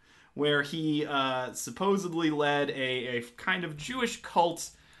he supposedly led a kind of Jewish cult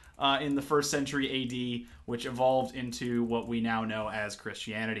in the 1st century AD, which evolved into what we now know as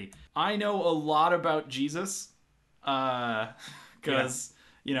Christianity. I know a lot about Jesus because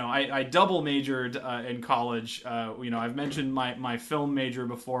I double majored in college. I've mentioned my film major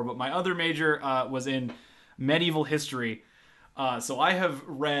before, but my other major was in medieval history. So I have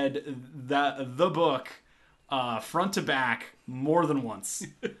read the book front to back more than once.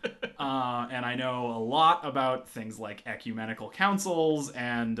 And I know a lot about things like ecumenical councils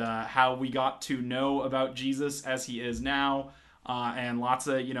and how we got to know about Jesus as he is now. And lots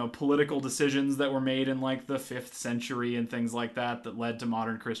of, political decisions that were made in like the 5th century and things like that led to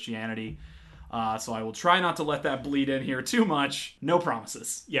modern Christianity. So I will try not to let that bleed in here too much. No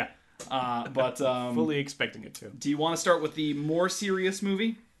promises. Yeah. But Fully expecting it to. do you want to start with the more serious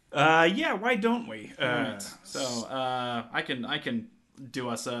movie? Yeah, why don't we? Right. So I can do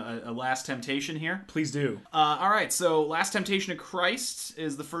us a Last Temptation here. Please do. All right, so Last Temptation of Christ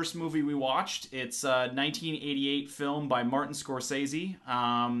is the first movie we watched. It's a 1988 film by Martin Scorsese.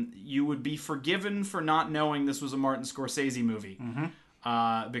 You would be forgiven for not knowing this was a Martin Scorsese movie.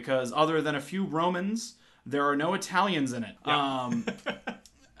 Mm-hmm. Because other than a few Romans, there are no Italians in it. Yep.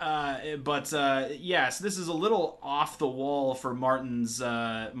 Yes, this is a little off the wall for Martin's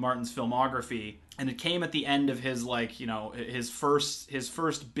filmography, and it came at the end of his his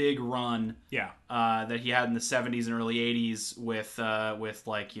first big run. Yeah. That he had in the 70s and early 80s with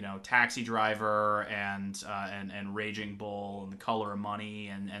Taxi Driver and Raging Bull and The Color of Money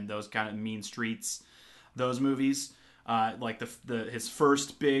and those kind of Mean Streets, those movies, his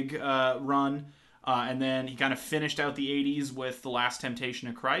first big run. And then he kind of finished out the 80s with The Last Temptation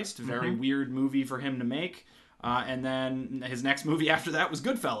of Christ, a very weird movie for him to make. And then his next movie after that was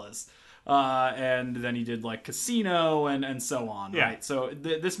Goodfellas. And then he did like Casino and so on, Yeah. right? So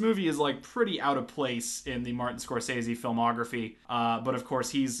this movie is like pretty out of place in the Martin Scorsese filmography. But of course,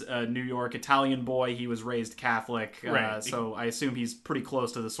 he's a New York Italian boy. He was raised Catholic, Right. so I assume he's pretty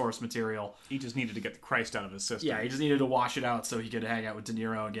close to the source material. He just needed to get the Christ out of his system. Yeah, he just needed to wash it out so he could hang out with De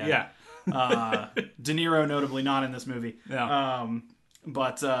Niro again. Yeah. De Niro notably not in this movie. Yeah.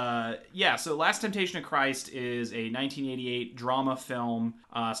 But yeah, so Last Temptation of Christ is a 1988 drama film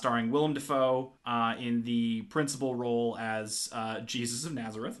starring Willem Dafoe in the principal role as Jesus of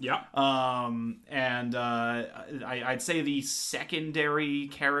Nazareth. Yeah. And I'd say the secondary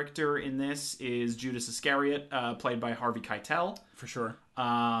character in this is Judas Iscariot, played by Harvey Keitel. For sure.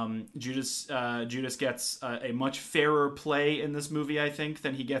 Judas gets a much fairer play in this movie, I think,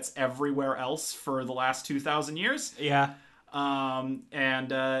 than he gets everywhere else for the last 2,000 years. Yeah. And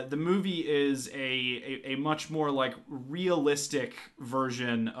the movie is a much more like realistic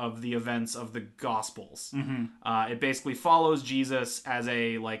version of the events of the Gospels. It basically follows Jesus as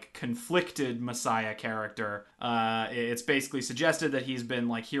a like conflicted Messiah character. It's basically suggested that he's been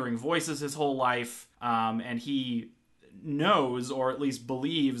like hearing voices his whole life, and he knows, or at least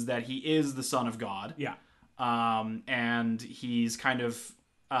believes, that he is the Son of God. Yeah. And he's kind of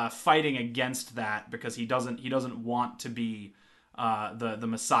fighting against that because he doesn't want to be the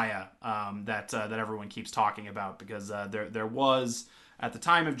Messiah that everyone keeps talking about, because there was at the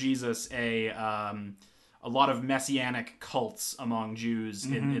time of Jesus a lot of messianic cults among Jews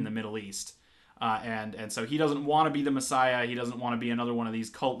in the Middle East, and so he doesn't want to be the Messiah. He doesn't want to be another one of these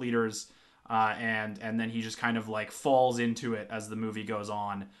cult leaders. And then he just kind of like falls into it as the movie goes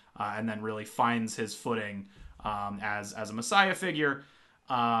on, and then really finds his footing as a Messiah figure,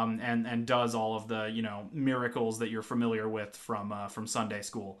 and does all of the miracles that you're familiar with from Sunday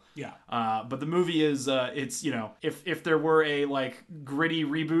school. Yeah. But the movie is it's if there were a like gritty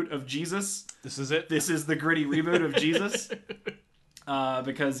reboot of Jesus, This is it. this is the gritty reboot of Jesus.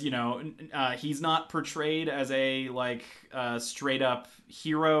 Because he's not portrayed as a like straight up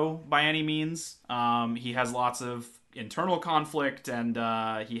hero by any means. He has lots of internal conflict, and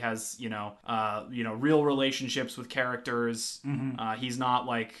he has real relationships with characters. He's not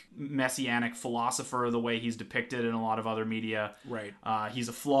like messianic philosopher the way he's depicted in a lot of other media. Right. He's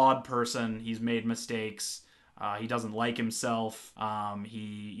a flawed person. He's made mistakes. He doesn't like himself.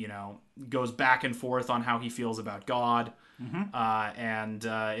 He goes back and forth on how he feels about God. And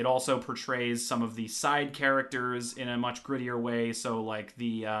it also portrays some of the side characters in a much grittier way. So, like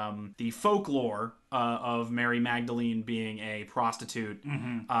the folklore of Mary Magdalene being a prostitute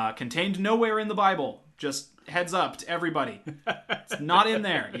contained nowhere in the Bible. Just heads up to everybody, it's not in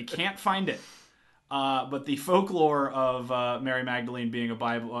there. You can't find it. But the folklore of Mary Magdalene being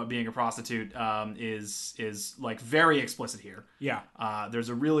a prostitute is like very explicit here. Yeah. There's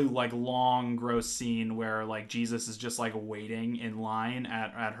a really like long, gross scene where like Jesus is just like waiting in line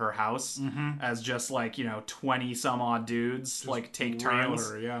at her house as just like 20 some odd dudes just like take turns.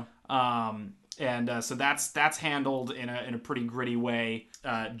 Her, yeah. And so that's handled in a pretty gritty way.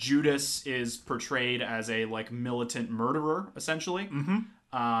 Judas is portrayed as a like militant murderer, essentially.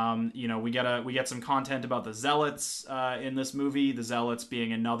 We get some content about the Zealots in this movie. The Zealots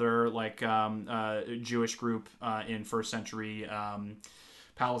being another like Jewish group in first century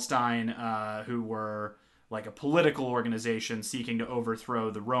Palestine, who were like a political organization seeking to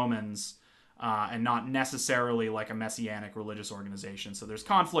overthrow the Romans, and not necessarily like a messianic religious organization. So there's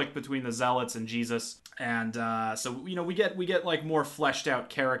conflict between the Zealots and Jesus, and so we get like more fleshed out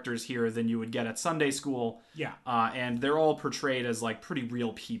characters here than you would get at Sunday school. Yeah. And they're all portrayed as like pretty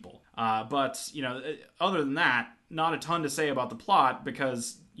real people. But other than that, not a ton to say about the plot,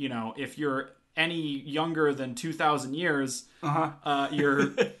 because if you're any younger than 2,000 years,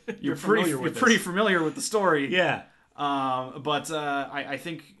 you're pretty familiar with the story. Yeah. But I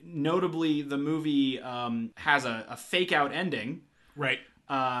think notably the movie has a fake out ending. Right.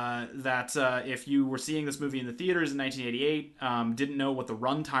 That if you were seeing this movie in the theaters in 1988, didn't know what the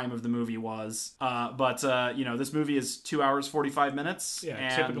runtime of the movie was. But this movie is 2 hours 45 minutes. Yeah.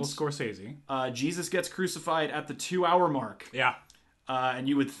 And, Typical Scorsese. Jesus gets crucified at the 2 hour mark. Yeah. And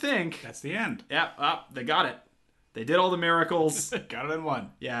you would think, That's the end. yeah, they got it. They did all the miracles. Got it in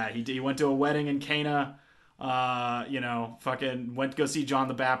one. Yeah, he went to a wedding in Cana. Fucking went to go see John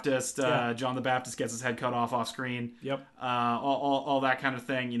the Baptist. John the Baptist gets his head cut off screen. Yep. All that kind of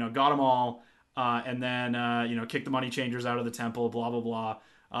thing. Got them all. And then, kicked the money changers out of the temple, blah, blah,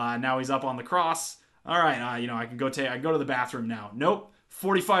 blah. Now he's up on the cross. All right, I can go to the bathroom now. Nope.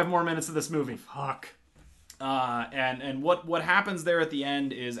 45 more minutes of this movie. Fuck. And what happens there at the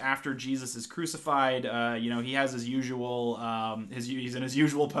end is after Jesus is crucified, he has his usual he's in his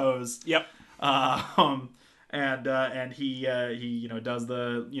usual pose. Yep. And he does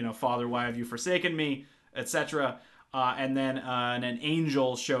the Father, why have you forsaken me, etc. And then an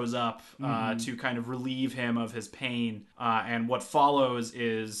angel shows up to kind of relieve him of his pain. And what follows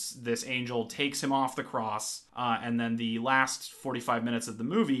is this angel takes him off the cross. And then the last 45 minutes of the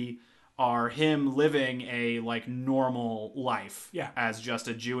movie are him living a normal life as just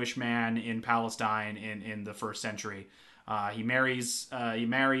a Jewish man in Palestine in the first century. He marries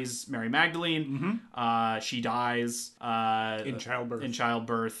Mary Magdalene. She dies In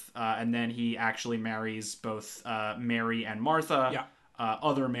childbirth, and then he actually marries both Mary and Martha. Yeah.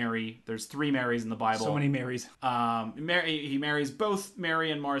 Other Mary. There's 3 Marys in the Bible. So many Marys. He marries both Mary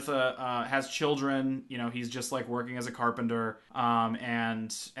and Martha. Has children. He's just working as a carpenter.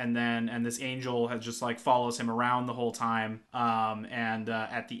 And this angel has just follows him around the whole time. And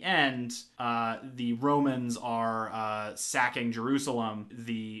at the end, the Romans are sacking Jerusalem.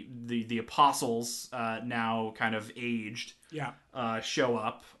 The apostles, now kind of aged, show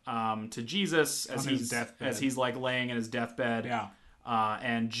up to Jesus as he's laying in his deathbed. Yeah.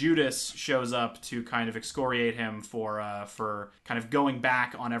 And Judas shows up to kind of excoriate him for kind of going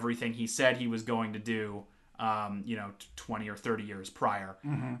back on everything he said he was going to do, 20 or 30 years prior.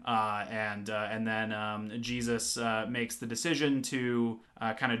 And then Jesus makes the decision to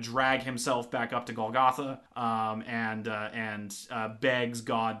kind of drag himself back up to Golgotha and begs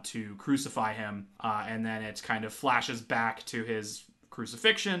God to crucify him. And then it kind of flashes back to his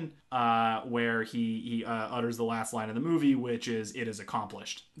crucifixion, where he utters the last line of the movie, which is, "It is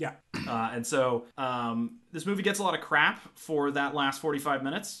accomplished." Yeah. And so this movie gets a lot of crap for that last 45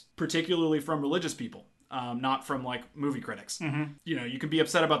 minutes, particularly from religious people. Not from movie critics. You can be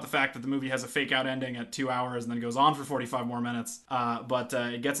upset about the fact that the movie has a fake out ending at 2 hours and then goes on for 45 more minutes. But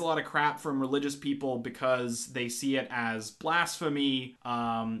it gets a lot of crap from religious people because they see it as blasphemy,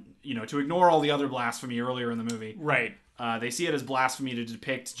 to ignore all the other blasphemy earlier in the movie. Right. They see it as blasphemy to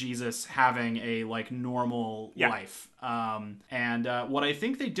depict Jesus having a normal life. And what I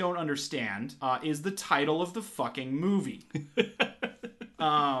think they don't understand is the title of the fucking movie.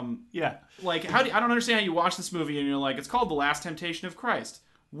 Yeah. I don't understand how you watch this movie and you're it's called The Last Temptation of Christ.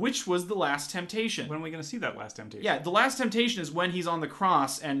 Which was the last temptation? When are we going to see that last temptation? Yeah, the last temptation is when he's on the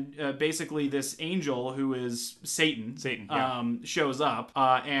cross and basically this angel who is Satan, shows up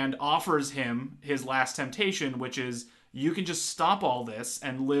and offers him his last temptation, which is, you can just stop all this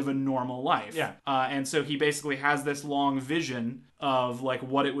and live a normal life. Yeah. And so he basically has this long vision of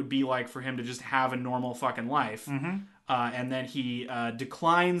what it would be like for him to just have a normal fucking life. And then he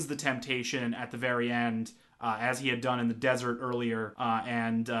declines the temptation at the very end, as he had done in the desert earlier,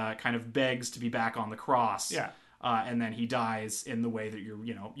 and kind of begs to be back on the cross. Yeah. And then he dies in the way that you're,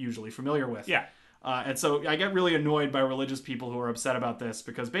 usually familiar with. Yeah. And so I get really annoyed by religious people who are upset about this,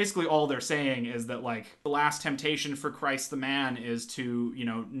 because basically all they're saying is that the last temptation for Christ the man is to,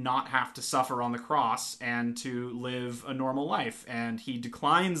 not have to suffer on the cross and to live a normal life. And he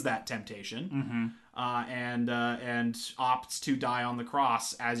declines that temptation. And opts to die on the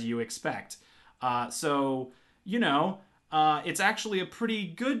cross, as you expect. So it's actually a pretty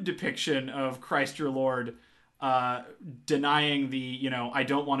good depiction of Christ your Lord denying the, I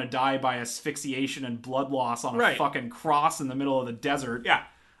don't want to die by asphyxiation and blood loss on a fucking cross in the middle of the desert. Yeah.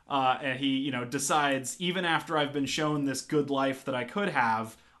 And he, decides, even after I've been shown this good life that I could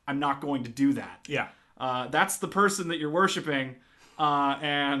have, I'm not going to do that. Yeah. That's the person that you're worshiping.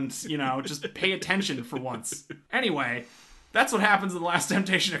 And just pay attention for once. Anyway, that's what happens in The Last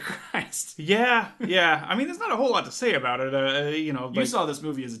Temptation of Christ. Yeah. I mean, there's not a whole lot to say about it. You saw this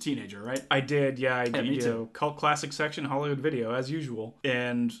movie as a teenager, right? I did, yeah. I did. Me too. Cult classic section, Hollywood Video, as usual.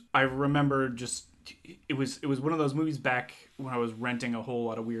 And I remember it was one of those movies back when I was renting a whole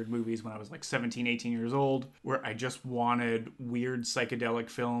lot of weird movies when I was 17, 18 years old, where I just wanted weird psychedelic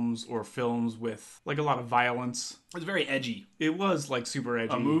films or films with a lot of violence. It was very edgy. It was super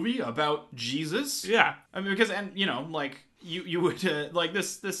edgy. A movie about Jesus? Yeah. I mean, because, you would,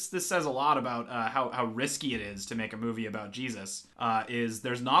 this says a lot about how risky it is to make a movie about Jesus, is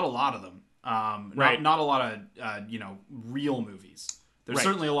there's not a lot of them. Not a lot of, real movies. There's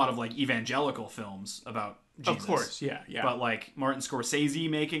certainly a lot of evangelical films about Jesus. Of course, yeah. But Martin Scorsese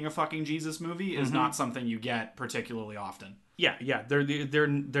making a fucking Jesus movie is not something you get particularly often. Yeah.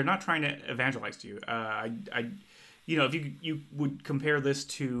 They're not trying to evangelize to you. If you would compare this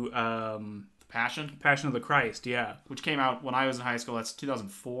to Passion, Passion of the Christ, yeah. which came out when I was in high school. That's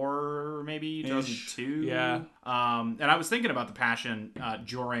 2004, maybe 2002. Yeah. And I was thinking about the Passion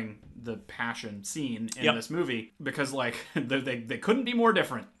during the Passion scene in this movie because, like, they couldn't be more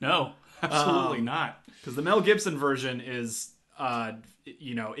different. No, absolutely not. Because the Mel Gibson version is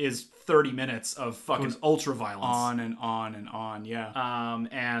 30 minutes of fucking ultra violence. On and on and on, yeah.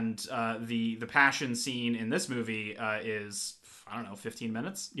 And the Passion scene in this movie is, I don't know, 15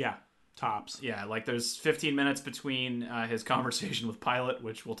 minutes? Yeah, tops. Yeah, like there's 15 minutes between his conversation with Pilate,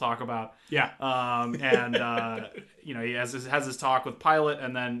 which we'll talk about. Yeah. He has his talk with Pilate,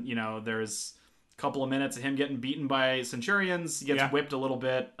 and then, there's a couple of minutes of him getting beaten by centurions. He gets whipped a little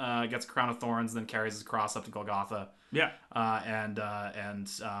bit, gets a crown of thorns, then carries his cross up to Golgotha. Yeah. And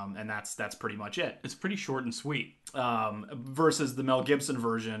that's pretty much it. It's pretty short and sweet. Versus the Mel Gibson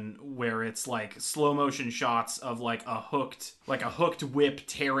version, where it's like slow motion shots of like a hooked whip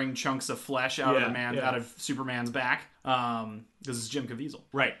tearing chunks of flesh out of Superman's back. This is Jim Caviezel.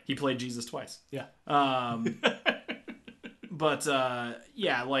 Right. He played Jesus twice. Yeah. But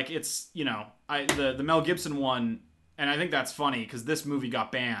like it's, the Mel Gibson one. And I think that's funny because this movie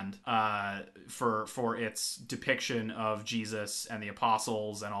got banned for its depiction of Jesus and the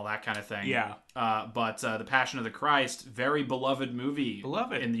apostles and all that kind of thing. Yeah. But The Passion of the Christ, very beloved movie.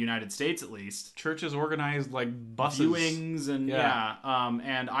 Beloved. In the United States, at least. Churches organized like buses. Viewings and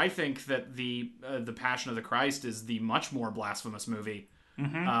and I think that the Passion of the Christ is the much more blasphemous movie.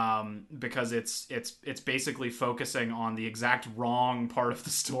 Mm-hmm. Because it's basically focusing on the exact wrong part of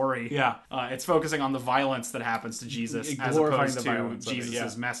the story. Yeah. It's focusing on the violence that happens to Jesus as opposed to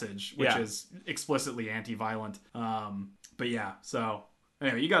Jesus' message, which is explicitly anti-violent. But yeah, so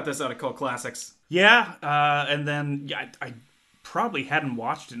anyway, you got this out of Cult Classics. Yeah, and then I probably hadn't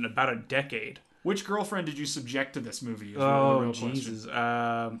watched it in about a decade. Which girlfriend did you subject to this movie? Oh, Jesus.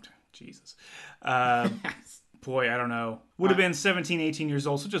 Jesus. Boy, I don't know. Would have been 17, 18 years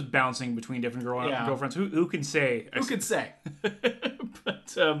old, so just bouncing between different girlfriends. Who can say? Who can say? But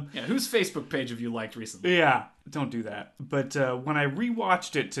whose Facebook page have you liked recently? Yeah, don't do that. But when I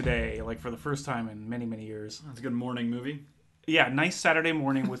rewatched it today, like for the first time in many, many years. That's a good morning movie. Yeah, nice Saturday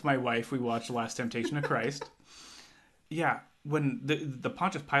morning with my wife. We watched The Last Temptation of Christ. Yeah, when the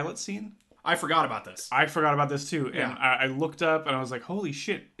Pontius Pilate scene. I forgot about this. I forgot about this too. Yeah. And I looked up and I was like, holy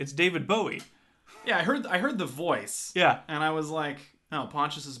shit, it's David Bowie. Yeah, I heard the voice. Yeah. And I was like, oh,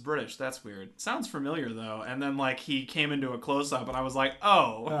 Pontius is British. That's weird. Sounds familiar, though. And then, like, he came into a close-up, and I was like,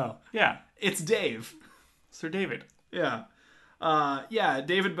 oh. Yeah. It's Dave. Sir David. Yeah.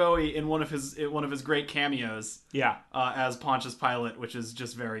 David Bowie in one of his great cameos. Yeah. As Pontius Pilate, which is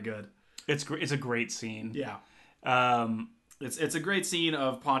just very good. It's a great scene. Yeah. It's a great scene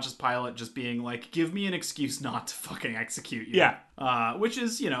of Pontius Pilate just being like, give me an excuse not to fucking execute you. Yeah. Which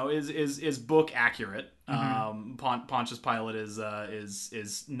is, is book accurate. Mm-hmm. Pontius Pilate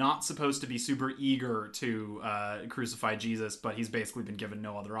is not supposed to be super eager to crucify Jesus, but he's basically been given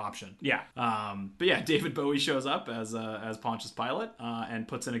no other option. Yeah. But yeah, David Bowie shows up as Pontius Pilate and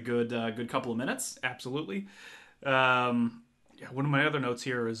puts in a good couple of minutes. Absolutely. One of my other notes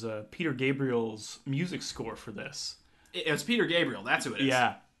here is Peter Gabriel's music score for this. It was Peter Gabriel. That's who it is.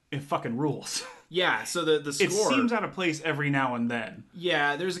 Yeah. It fucking rules. Yeah, so the score... It seems out of place every now and then.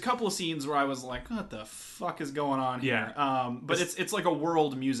 Yeah, there's a couple of scenes where I was like, what the fuck is going on here? Yeah. But it's like a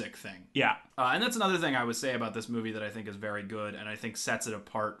world music thing. Yeah. And that's another thing I would say about this movie that I think is very good, and I think sets it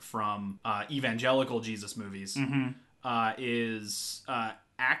apart from evangelical Jesus movies, is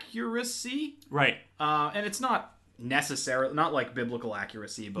accuracy. Right. And it's not necessarily... Not like biblical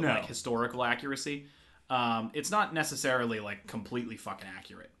accuracy, but like historical accuracy. It's not necessarily like completely fucking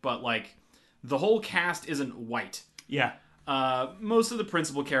accurate, but like the whole cast isn't white. Yeah. Most of the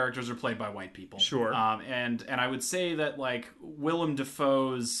principal characters are played by white people. Sure. And I would say that like Willem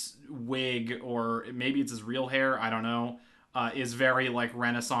Dafoe's wig, or maybe it's his real hair, I don't know, is very like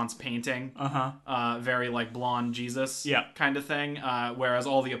Renaissance painting. Very like blonde Jesus. Yeah. Kind of thing. Whereas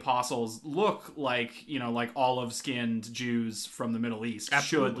all the apostles look like, like olive-skinned Jews from the Middle East.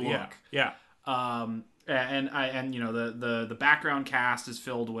 Absolutely. Should look. Yeah. And the background cast is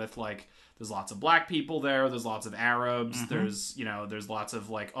filled with like, there's lots of black people there, there's lots of Arabs, there's lots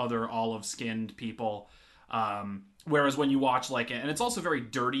of like other olive-skinned people. Whereas when you watch like, and it's also very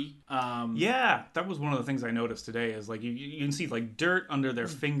dirty. Yeah, that was one of the things I noticed today is like you can see like dirt under their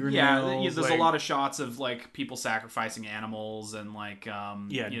fingernails. Yeah, there's a lot of shots of like people sacrificing animals and like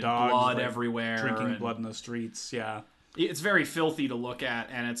dogs, blood like, everywhere, drinking blood in the streets. Yeah. It's very filthy to look at,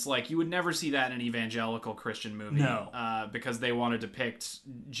 and it's like you would never see that in an evangelical Christian movie. No. Because they want to depict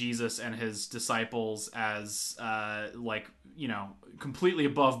Jesus and his disciples as like completely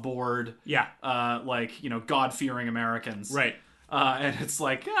above board. Yeah. God-fearing Americans. Right. And it's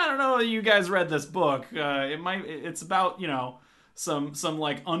like, I don't know that you guys read this book. It's about, some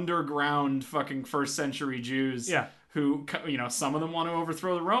like underground fucking first century Jews. Yeah. Who, some of them want to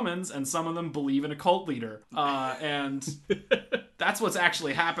overthrow the Romans and some of them believe in a cult leader. And that's what's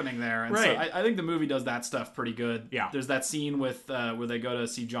actually happening there. And right. so I think the movie does that stuff pretty good. Yeah. There's that scene with where they go to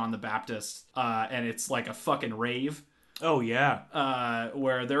see John the Baptist, and it's like a fucking rave. Oh, yeah.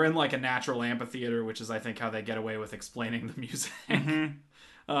 Where they're in like a natural amphitheater, which is, I think, how they get away with explaining the music.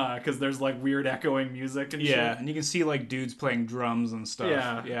 Because there's like weird echoing music and shit. Yeah, and you can see like dudes playing drums and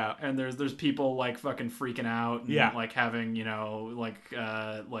stuff. Yeah. And there's people like fucking freaking out and like having, like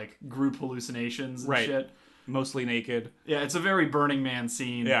group hallucinations and shit. Mostly naked. Yeah, it's a very Burning Man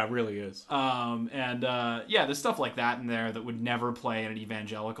scene. Yeah, it really is. There's stuff like that in there that would never play in an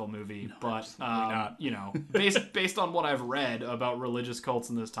evangelical movie. No, but not. Based on what I've read about religious cults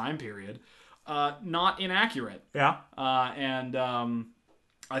in this time period, not inaccurate. Yeah.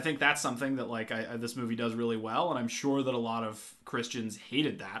 I think that's something that like this movie does really well, and I'm sure that a lot of Christians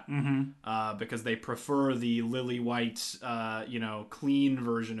hated that because they prefer the lily white, clean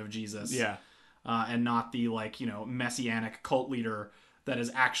version of Jesus, and not the like messianic cult leader that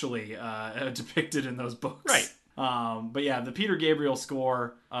is actually depicted in those books, right? But yeah, the Peter Gabriel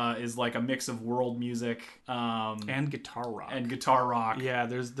score is like a mix of world music and guitar rock. Yeah,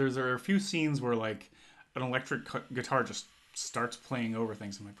 there are a few scenes where like an electric guitar just starts playing over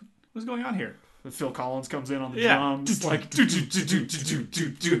things. I'm like, what's going on here? Phil Collins comes in on the drums, like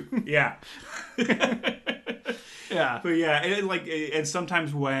yeah, yeah. But yeah, and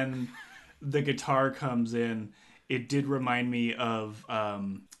sometimes when the guitar comes in, it did remind me of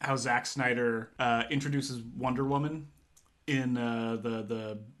how Zack Snyder introduces Wonder Woman in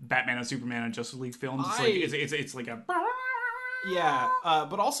the Batman and Superman and Justice League films. It's like a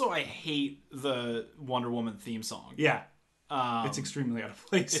but also I hate the Wonder Woman theme song. Yeah. It's extremely out of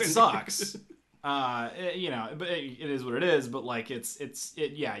place. It sucks. But it is what it is. But like,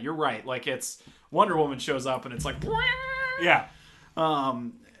 yeah, you're right. Like, it's Wonder Woman shows up and it's like, yeah,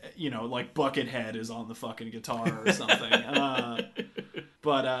 like Buckethead is on the fucking guitar or something.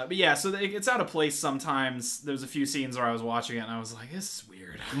 But yeah, so it's out of place sometimes. There's a few scenes where I was watching it and I was like, this is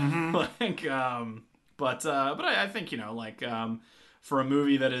weird. But I think for a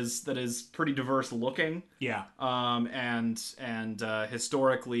movie that is pretty diverse looking, and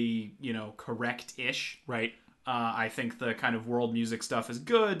historically, correct-ish, right? I think the kind of world music stuff is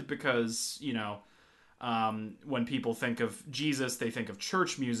good because when people think of Jesus, they think of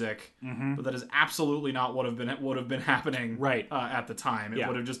church music, but that is absolutely not what would have been happening right at the time. It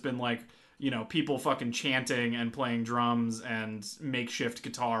would have just been like people fucking chanting and playing drums and makeshift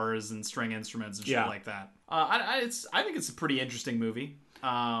guitars and string instruments and shit like that. I think it's a pretty interesting movie.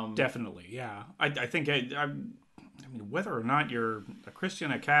 Definitely, yeah. I think I mean, whether or not you're a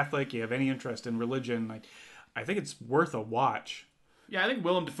Christian, a Catholic, you have any interest in religion, I think it's worth a watch. Yeah, I think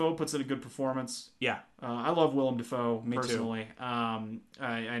Willem Dafoe puts in a good performance. Yeah. I love Willem Dafoe Me personally. too.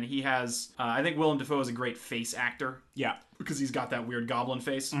 And he has... I think Willem Dafoe is a great face actor. Yeah. Because he's got that weird goblin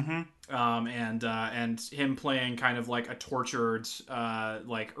face. And him playing kind of like a tortured,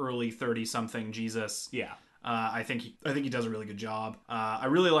 like early 30-something Jesus. Yeah. I think he does a really good job. I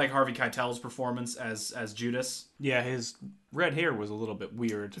really like Harvey Keitel's performance as Judas. Yeah, his red hair was a little bit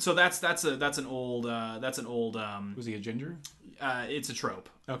weird. So that's an old Was he a ginger? It's a trope.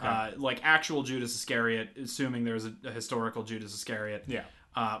 Okay. Like actual Judas Iscariot, assuming there's a historical Judas Iscariot. Yeah.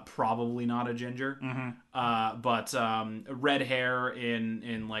 Probably not a ginger. But red hair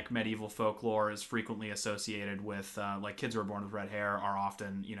in like medieval folklore is frequently associated with like kids who are born with red hair are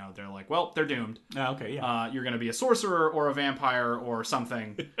often, they're like, well, they're doomed. Okay, yeah. You're going to be a sorcerer or a vampire or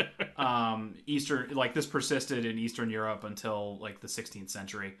something. This persisted in Eastern Europe until like the 16th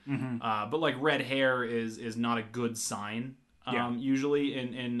century. But like red hair is not a good sign. Usually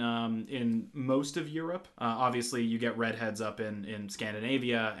in most of Europe. Obviously, you get redheads up in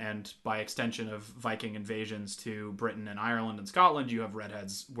Scandinavia, and by extension of Viking invasions to Britain and Ireland and Scotland, you have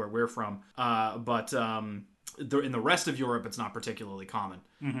redheads where we're from. But in the rest of Europe, it's not particularly common,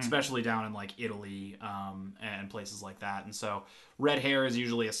 especially down in like Italy and places like that. And so red hair is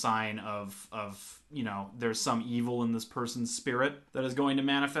usually a sign of there's some evil in this person's spirit that is going to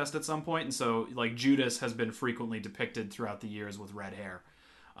manifest at some point. And so like Judas has been frequently depicted throughout the years with red hair.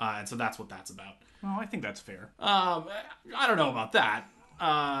 And so that's what that's about. Well, I think that's fair. I don't know about that.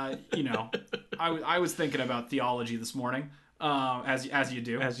 I was thinking about theology this morning. As you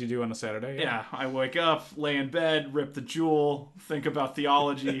do. As you do on a Saturday. Yeah, I wake up, lay in bed, rip the jewel, think about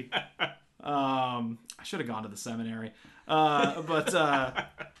theology. I should have gone to the seminary. But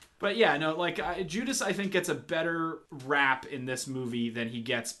yeah, no, like Judas, I think gets a better rap in this movie than he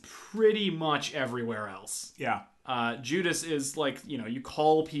gets pretty much everywhere else. Yeah. Judas is like, you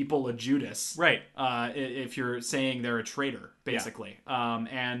call people a Judas, Right. If you're saying they're a traitor, basically. Yeah.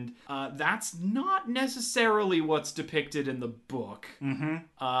 And that's not necessarily what's depicted in the book.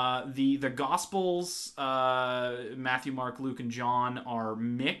 Mm-hmm. The Gospels, Matthew, Mark, Luke, and John, are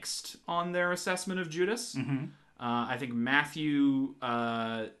mixed on their assessment of Judas. Mm-hmm. I think Matthew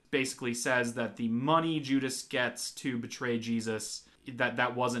basically says that the money Judas gets to betray Jesus,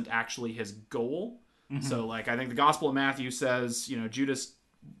 that wasn't actually his goal. Mm-hmm. So, like, I think the Gospel of Matthew says, Judas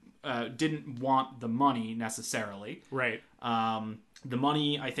didn't want the money necessarily. Right. The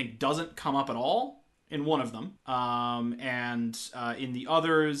money, I think, doesn't come up at all in one of them. And in the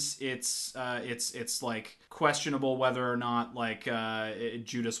others, it's like questionable whether or not like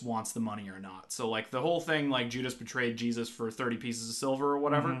Judas wants the money or not. So like the whole thing, like Judas betrayed Jesus for 30 pieces of silver or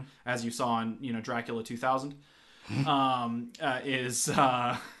whatever, mm-hmm. as you saw in Dracula 2000, is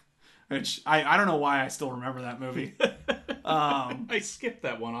which I don't know why I still remember that movie. I skipped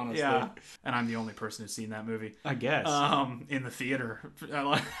that one, honestly. Yeah, and I'm the only person who's seen that movie, I guess. In the theater.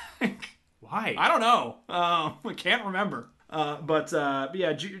 Why? I don't know. I can't remember. But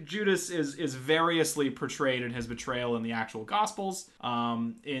yeah, Judas is variously portrayed in his betrayal in the actual Gospels.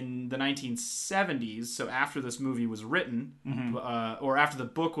 In the 1970s, so after this movie was written, mm-hmm. Or after the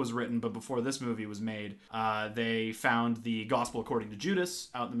book was written, but before this movie was made, they found the Gospel according to Judas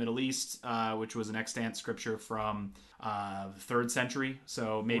out in the Middle East, which was an extant scripture from the 3rd century,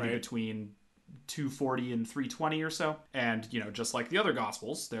 so maybe between 240 and 320 or so. And, just like the other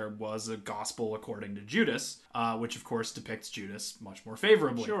Gospels, there was a Gospel according to Judas, which of course depicts Judas much more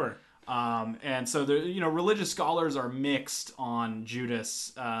favorably. Sure. And so religious scholars are mixed on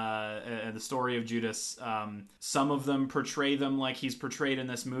Judas, the story of Judas. Some of them portray them like he's portrayed in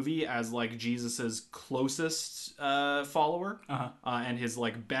this movie as like Jesus's closest follower, uh-huh. And his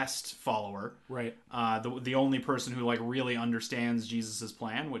like best follower. Right. The only person who like really understands Jesus's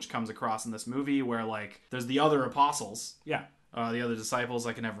plan, which comes across in this movie, where like there's the other apostles. Yeah. The other disciples.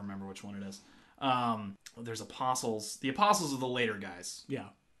 I can never remember which one it is. There's apostles. The apostles are the later guys. Yeah.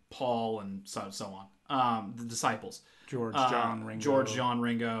 Paul and so on. The disciples. George, John,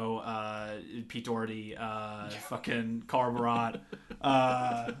 Ringo, Pete Doherty, fucking Carl Barat,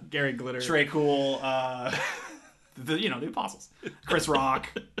 Gary Glitter, Trey Cool, the apostles. Chris Rock.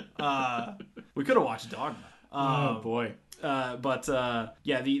 We could have watched Dogma. Oh boy. But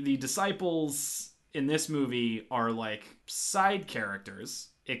the disciples in this movie are like side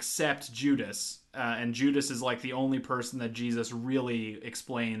characters, except Judas. And Judas is like the only person that Jesus really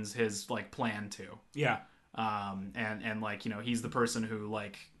explains his like plan to. Yeah. And like, he's the person who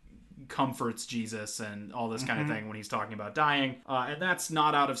like comforts Jesus and all this kind mm-hmm. of thing when he's talking about dying. And that's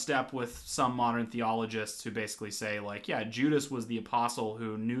not out of step with some modern theologists who basically say like, yeah, Judas was the apostle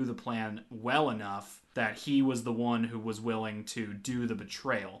who knew the plan well enough that he was the one who was willing to do the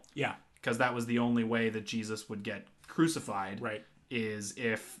betrayal. Yeah. Because that was the only way that Jesus would get crucified. Right. Is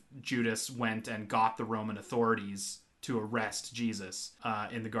if Judas went and got the Roman authorities to arrest Jesus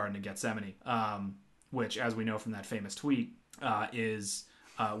in the Garden of Gethsemane, which, as we know from that famous tweet, is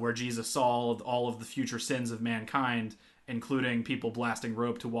where Jesus saw all of the future sins of mankind, including people blasting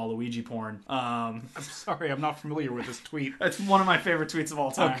rope to Waluigi porn. I'm sorry, I'm not familiar with this tweet. It's one of my favorite tweets of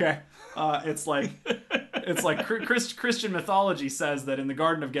all time. Okay. It's like Christian mythology says that in the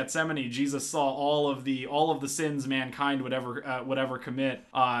Garden of Gethsemane, Jesus saw all of the sins mankind would ever commit,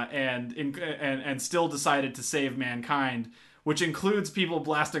 and still decided to save mankind, which includes people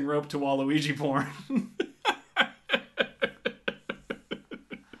blasting rope to Waluigi porn.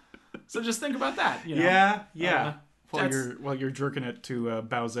 So just think about that. Yeah. While you're jerking it to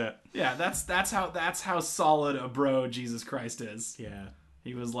Bowsette. Yeah, that's how solid a bro Jesus Christ is. Yeah.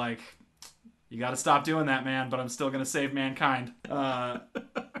 He was like, you got to stop doing that, man, but I'm still going to save mankind. But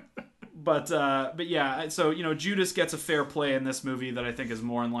yeah, so, Judas gets a fair play in this movie that I think is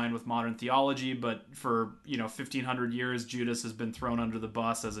more in line with modern theology, but for, 1,500 years, Judas has been thrown under the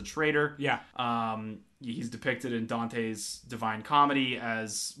bus as a traitor. Yeah. He's depicted in Dante's Divine Comedy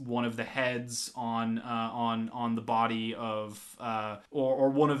as one of the heads on the body of, or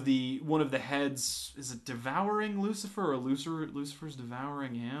one of the heads, is it devouring Lucifer or Lucifer's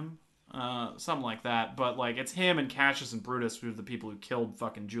devouring him? Something like that, but like it's him and Cassius and Brutus who are the people who killed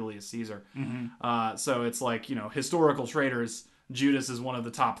fucking Julius Caesar. Mm-hmm. So it's like, historical traitors, Judas is one of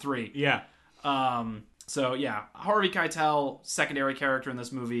the top 3. Yeah. So yeah, Harvey Keitel, secondary character in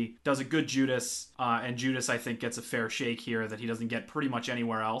this movie, does a good Judas, and Judas I think gets a fair shake here that he doesn't get pretty much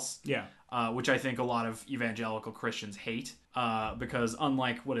anywhere else. Yeah. which I think a lot of evangelical Christians hate, because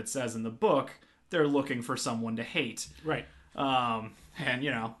unlike what it says in the book, they're looking for someone to hate. Right. And,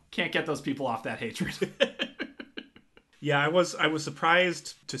 can't get those people off that hatred. Yeah, I was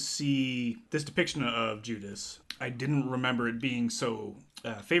surprised to see this depiction of Judas. I didn't remember it being so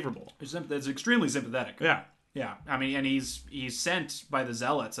favorable. It's extremely sympathetic. Yeah. Yeah, I mean, and he's sent by the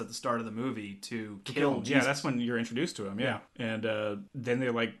zealots at the start of the movie to kill Jesus. Yeah, that's when you're introduced to him. Yeah, and then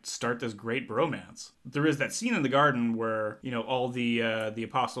they start this great bromance. There is that scene in the garden where all the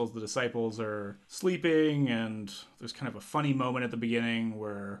apostles, the disciples, are sleeping, and there's kind of a funny moment at the beginning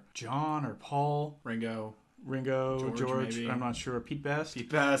where John or Paul, Ringo, George, maybe. I'm not sure. Pete Best,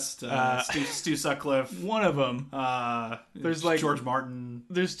 Stu Sutcliffe, one of them. There's George Martin.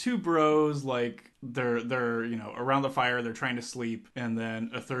 There's two bros they're around the fire, they're trying to sleep, and then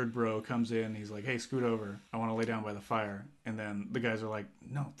a third bro comes in. He's like, "Hey, scoot over. I want to lay down by the fire." And then the guys are like,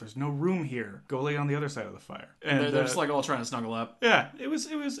 "No, there's no room here. Go lay on the other side of the fire." And they're just all trying to snuggle up. Yeah, it was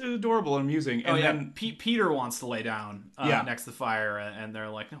adorable and amusing. And then Peter wants to lay down next to the fire, and they're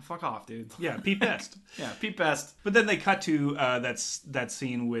like, "No, fuck off, dude." Yeah, Pete Best. Yeah, Pete Best. But then they cut to that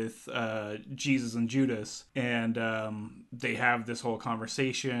scene with Jesus and Judas, and they have this whole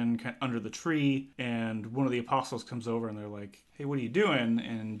conversation under the tree, and one of the apostles comes over, and they're like, "Hey, what are you doing?"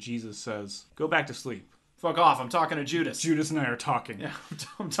 And Jesus says, "Go back to sleep." Fuck off, I'm talking to Judas. Judas and I are talking. Yeah,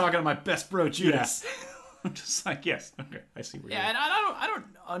 I'm talking to my best bro, Judas. Yeah. I'm just like, yes, okay, I see where you're and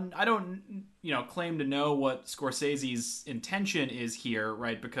I don't claim to know what Scorsese's intention is here,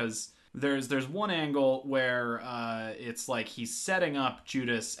 right? Because there's one angle where it's like he's setting up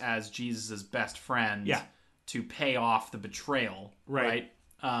Judas as Jesus' best friend to pay off the betrayal, right?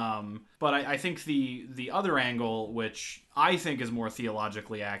 But I think the other angle, which I think is more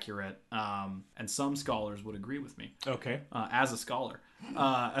theologically accurate, and some scholars would agree with me. Okay. As a scholar,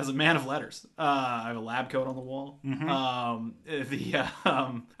 as a man of letters, I have a lab coat on the wall.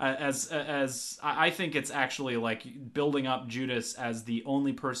 As I think it's actually like building up Judas as the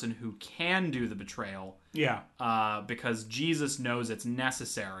only person who can do the betrayal. Yeah. Because Jesus knows it's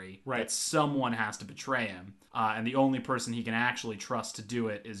necessary that someone has to betray him. And the only person he can actually trust to do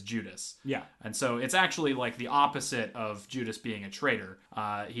it is Judas. Yeah. And so it's actually like the opposite of Judas being a traitor.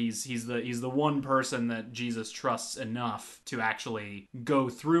 He's the one person that Jesus trusts enough to actually go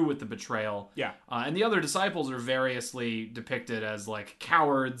through with the betrayal. Yeah. And the other disciples are variously depicted as like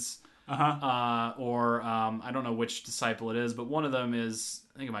cowards. Or I don't know which disciple it is, but one of them is,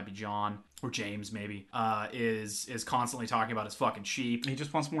 I think it might be John or James maybe, is constantly talking about his fucking sheep. He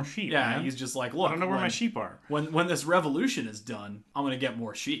just wants more sheep. Yeah, man. he's just like, look, I don't know where my sheep are. When this revolution is done, I'm gonna get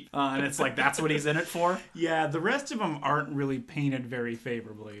more sheep. And it's like that's what he's in it for. Yeah, the rest of them aren't really painted very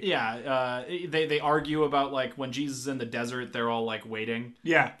favorably. Yeah, they argue about like when Jesus is in the desert, they're all like waiting.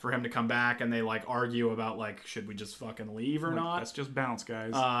 Yeah. For him to come back, and they like argue about like should we just fucking leave or not? Let's just bounce,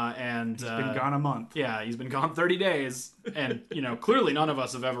 guys. And he's been gone a month. Yeah, he's been gone 30 days, and clearly none of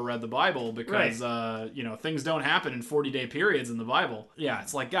us have ever read the Bible because things don't happen in 40-day periods in the Bible. Yeah,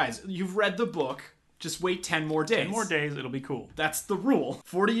 it's like, guys, you've read the book. Just wait 10 more days. 10 more days, it'll be cool. That's the rule.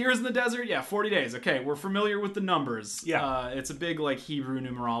 40 years in the desert? Yeah, 40 days. Okay, we're familiar with the numbers. Yeah. It's a big, like, Hebrew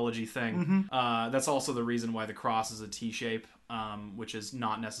numerology thing. That's also the reason why the cross is a T-shape, which is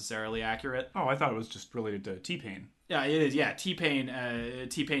not necessarily accurate. Oh, I thought it was just related to T-Pain. Yeah, it is. Yeah,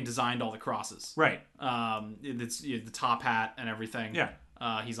 T-Pain designed all the crosses. Right. It's the top hat and everything. Yeah.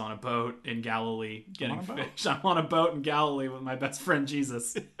 He's on a boat in Galilee getting fish. I'm on a boat in Galilee with my best friend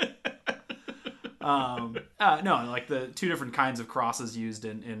Jesus. No, like the two different kinds of crosses used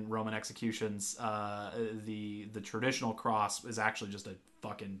in Roman executions. The traditional cross is actually just a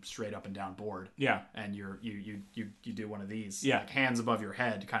fucking straight up and down board. Yeah, and you do one of these. Yeah, like hands above your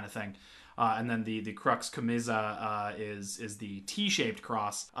head kind of thing. And then the crux commissa is the T-shaped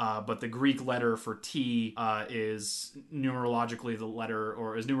cross, but the Greek letter for T is numerologically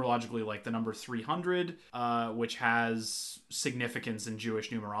like the number 300, which has significance in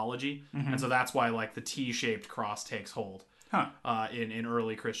Jewish numerology, and so that's why like the T-shaped cross takes hold. In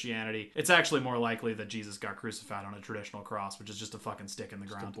early Christianity. It's actually more likely that Jesus got crucified on a traditional cross, which is just a fucking stick in the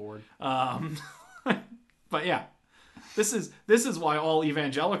ground. Board. But yeah. This is why all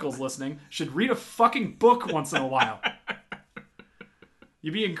evangelicals listening should read a fucking book once in a while.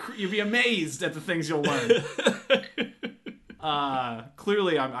 You'd be amazed at the things you'll learn.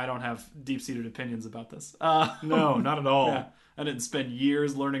 Clearly, I don't have deep-seated opinions about this. No, not at all. Yeah, I didn't spend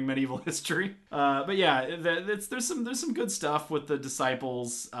years learning medieval history. But yeah, there's some good stuff with the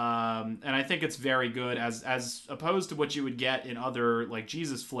disciples, and I think it's very good as opposed to what you would get in other like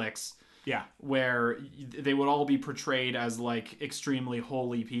Jesus flicks. Yeah. where they would all be portrayed as like extremely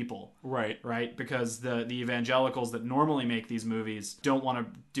holy people. Right. Right? Because the evangelicals that normally make these movies don't want to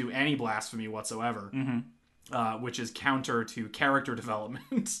do any blasphemy whatsoever. Which is counter to character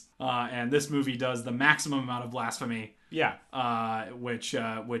development. And this movie does the maximum amount of blasphemy. Yeah. Which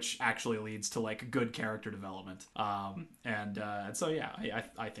actually leads to like good character development. And so yeah,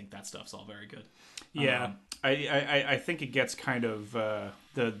 I think that stuff's all very good. Yeah. I think it gets kind of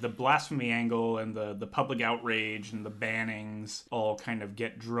the blasphemy angle and the public outrage and the bannings all kind of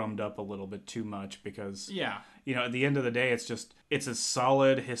get drummed up a little bit too much because at the end of the day it's a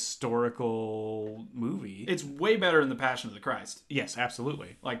solid historical movie. It's way better than The Passion of the Christ. Yes,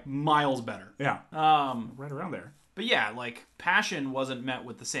 absolutely. Like miles better. Yeah. Right around there. But yeah, like Passion wasn't met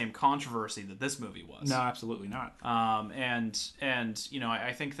with the same controversy that this movie was. No, absolutely not. And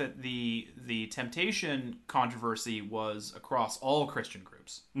I think that the temptation controversy was across all Christian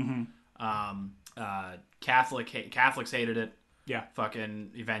groups. Catholics hated it. Yeah.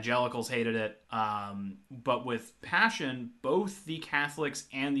 Fucking evangelicals hated it. But with Passion, both the Catholics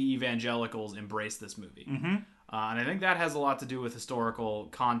and the evangelicals embraced this movie. And I think that has a lot to do with historical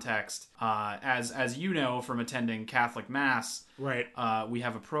context. As you know from attending Catholic Mass, right? We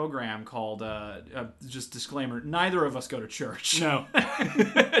have a program called, just disclaimer, neither of us go to church. No.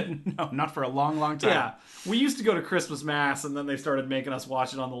 No, not for a long, long time. Yeah. We used to go to Christmas Mass, and then they started making us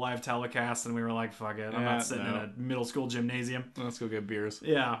watch it on the live telecast, and we were like, fuck it, I'm not sitting in a middle school gymnasium. Let's go get beers.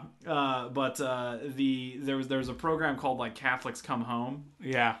 Yeah. But there was a program called, like, Catholics Come Home.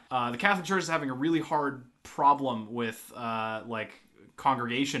 Yeah. The Catholic Church is having a really hard problem with like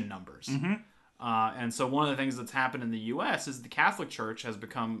congregation numbers. And so one of the things that's happened in the U.S. is the Catholic Church has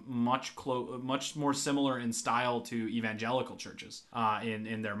become much more similar in style to evangelical churches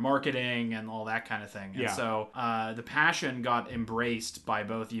in their marketing and all that kind of thing. And so the Passion got embraced by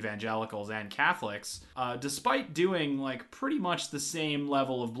both evangelicals and Catholics, despite doing like pretty much the same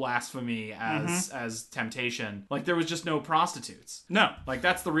level of blasphemy as Temptation. Like there was just no prostitutes. No. Like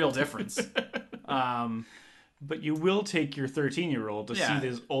that's the real difference. But you will take your 13-year-old to see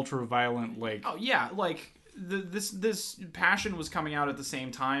this ultra-violent, like... Oh, yeah, like, this Passion was coming out at the same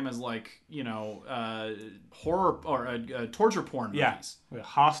time as, like, horror or torture porn movies. Yeah,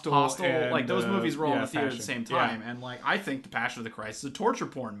 Hostel and, like, those movies were all in the theater at the same time. Yeah. And, like, I think The Passion of the Christ is a torture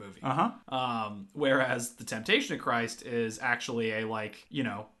porn movie. Uh-huh. Whereas The Temptation of Christ is actually a, like,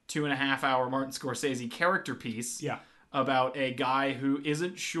 2.5-hour Martin Scorsese character piece about a guy who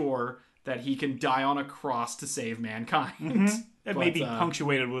isn't sure that he can die on a cross to save mankind. It may be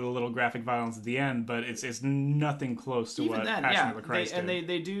punctuated with a little graphic violence at the end, but it's nothing close to what Passion of the Christ did. And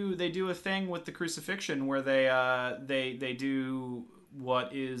they do a thing with the crucifixion where they do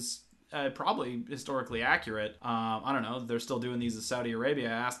what is probably historically accurate. I don't know. They're still doing these in Saudi Arabia.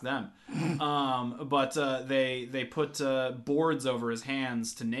 Ask them. But they put boards over his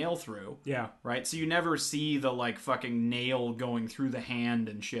hands to nail through. Yeah. Right. So you never see the like fucking nail going through the hand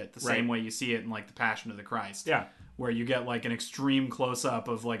and shit the same way you see it in like the Passion of the Christ. Yeah. Where you get like an extreme close up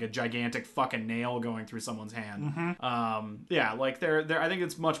of like a gigantic fucking nail going through someone's hand. Yeah, like I think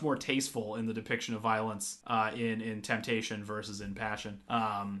it's much more tasteful in the depiction of violence in Temptation versus in Passion.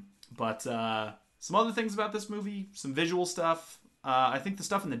 But some other things about this movie, some visual stuff. I think the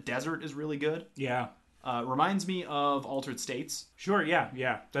stuff in the desert is really good. Yeah. Reminds me of Altered States. Sure,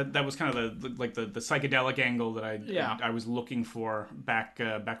 yeah. That was kind of the psychedelic angle that I was looking for back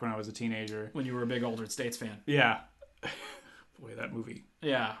when I was a teenager. When you were a big Altered States fan. Yeah. Boy, that movie.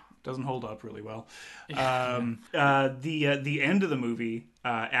 Yeah. Doesn't hold up really well. The end of the movie,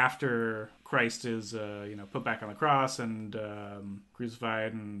 after Christ is put back on the cross and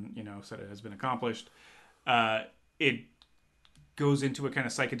crucified and said it has been accomplished, it goes into a kind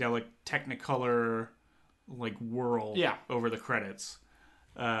of psychedelic Technicolor like world over the credits,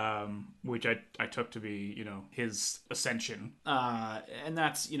 which I took to be his ascension, and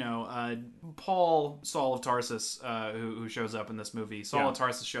that's Paul, Saul of Tarsus, who shows up in this movie. Saul of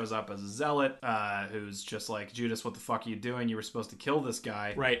Tarsus shows up as a zealot who's just like, Judas, what the fuck are you doing? You were supposed to kill this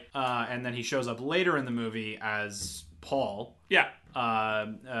guy, right? And then he shows up later in the movie as Paul,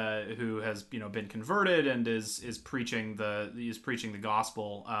 who has been converted and is preaching the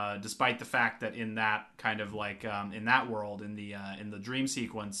gospel, despite the fact that in that kind of like in that world in the dream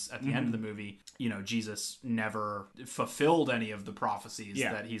sequence at the end of the movie, Jesus never fulfilled any of the prophecies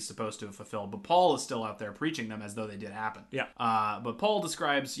that he's supposed to have fulfilled, but Paul is still out there preaching them as though they did happen. But Paul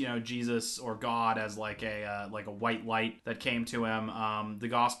describes Jesus or God as like a white light that came to him. The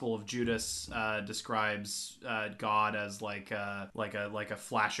Gospel of Judas describes God as like a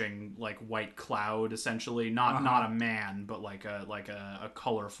flashing like white cloud, essentially. Not a man, but like a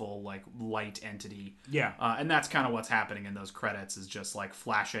colorful like light entity. Yeah. And that's kind of what's happening in those credits, is just like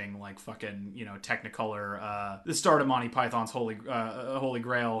flashing like fucking Technicolor, the start of Monty Python's Holy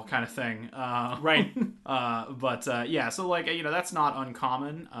Grail kind of thing. Right. But yeah, so like that's not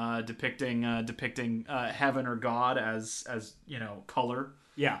uncommon, depicting heaven or God as color.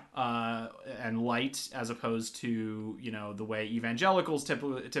 Yeah. And light, as opposed to the way evangelicals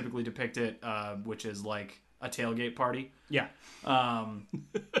typically depict it, which is like a tailgate party. Yeah.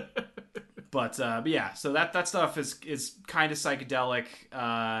 But yeah, so that stuff is kind of psychedelic,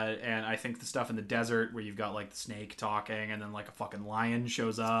 and I think the stuff in the desert where you've got like the snake talking, and then like a fucking lion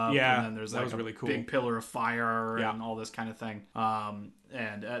shows up, Yeah, and then there's that like was a really cool. big pillar of fire, Yeah. and all this kind of thing.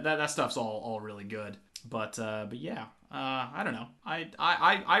 And that stuff's all really good. But yeah, I don't know.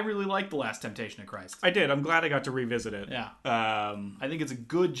 I really like The Last Temptation of Christ. I did. I'm glad I got to revisit it. Yeah. I I think it's a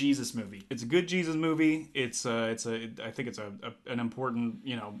good Jesus movie. It's a good Jesus movie. I think it's an important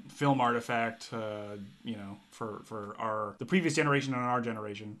film artifact for the previous generation and our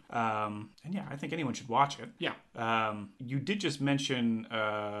generation. And yeah, I think anyone should watch it. Yeah. You did just mention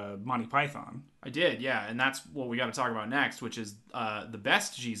Monty Python. I did, yeah, and that's what we got to talk about next, which is the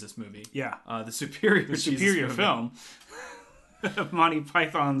best Jesus movie. Yeah. The superior Jesus movie. film. Monty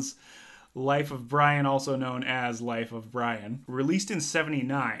Python's Life of Brian, also known as Life of Brian, released in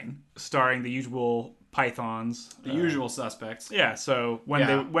 '79, starring the usual Pythons, The usual suspects. Yeah, so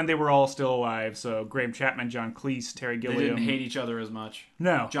when they were all still alive, so Graham Chapman, John Cleese, Terry They Gilliam. didn't hate each other as much.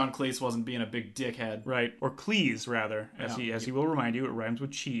 No. John Cleese wasn't being a big dickhead. Right, or Cleese rather, as Yeah. he will remind you, it rhymes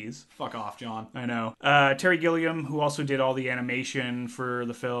with cheese. Fuck off, John. I know. Terry Gilliam, who also did all the animation for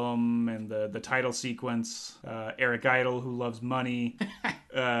the film and the title sequence. Eric Idle, who loves money.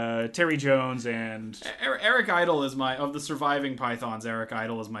 Terry Jones and Eric Idle is of the surviving Pythons. Eric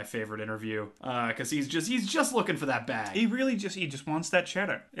Idle is my favorite interview, because he's just looking for that bag. he just wants that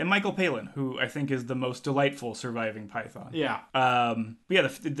cheddar. And Michael Palin, who I think is the most delightful surviving Python. Yeah. But yeah,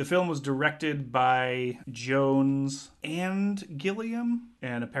 the film was directed by Jones and Gilliam,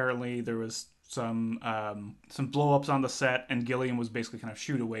 and apparently there was some blow-ups on the set, and Gilliam was basically kind of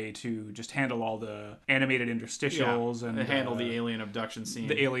shooed away to just handle all the animated interstitials and handle the alien abduction scene.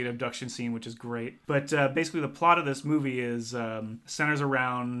 The alien abduction scene, which is great. But basically the plot of this movie is centers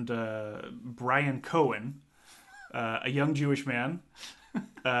around Brian Cohen, a young Jewish man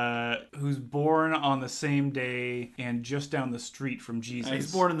who's born on the same day and just down the street from Jesus.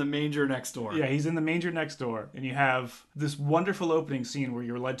 He's born in the manger next door. Yeah, he's in the manger next door. And you have this wonderful opening scene where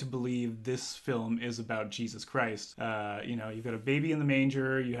you're led to believe this film is about Jesus Christ. You've got a baby in the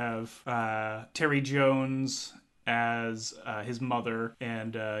manger. You have Terry Jones as his mother.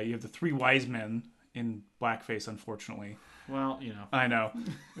 And you have the three wise men in blackface, unfortunately. Well, I know.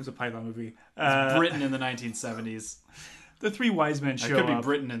 It was a Python movie. Britain in the 1970s. The three wise men show It could up. be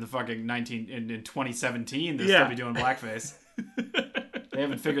Britain in the fucking in 2017. They'll Yeah. still be doing blackface. They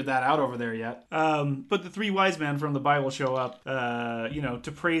haven't figured that out over there yet. But the three wise men from the Bible show up,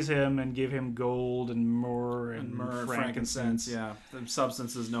 to praise him and give him gold and myrrh and frankincense. Yeah, the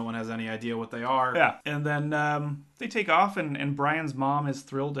substances no one has any idea what they are. Yeah, and then they take off, and Brian's mom is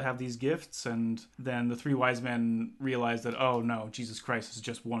thrilled to have these gifts, and then the three wise men realize that, oh no, Jesus Christ is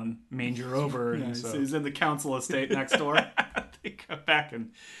just one manger over. Yeah, and so he's in the council estate next door. they come back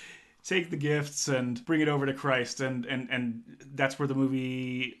and take the gifts and bring it over to Christ, and that's where the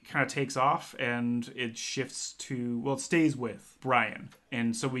movie kind of takes off, and it shifts to, it stays with Brian.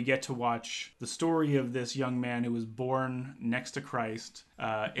 And so we get to watch the story of this young man who was born next to Christ,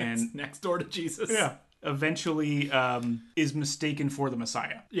 and next door to Jesus. yeah, eventually is mistaken for the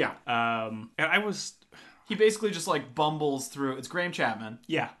Messiah. Yeah. And I was, He basically just like bumbles through. It's Graham Chapman.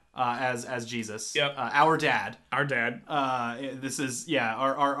 yeah, as Jesus. Yep. Our dad. our dad. This is,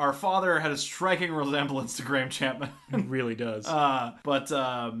 our father had a striking resemblance to Graham Chapman. Really does. But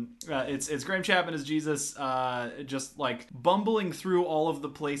it's Graham Chapman as Jesus, just like bumbling through all of the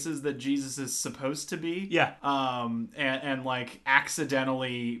places that Jesus is supposed to be. Yeah. And like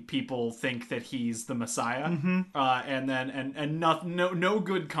accidentally people think that he's the Messiah. Mm-hmm. And then no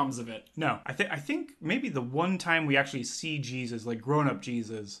good comes of it. No, I think maybe the one time we actually see Jesus, like grown-up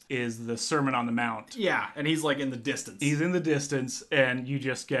Jesus, is the Sermon on the Mount. Yeah, and he's like in the distance. He's in the distance, and you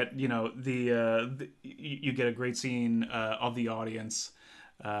just get, you get a great scene of the audience,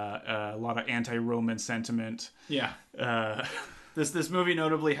 a lot of anti-Roman sentiment. Yeah. This movie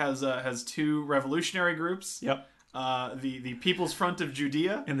notably has two revolutionary groups. Yep. The People's Front of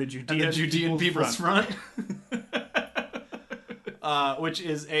Judea And the Judean People's Front. which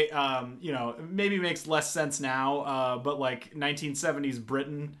is a maybe makes less sense now, but like 1970s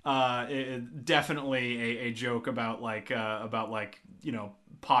Britain, definitely a joke about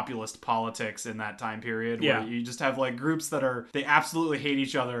populist politics in that time period, where you just have like groups that they absolutely hate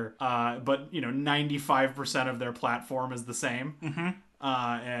each other, but 95% of their platform is the same.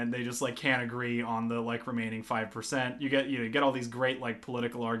 And they just like can't agree on the like remaining 5%. You get all these great like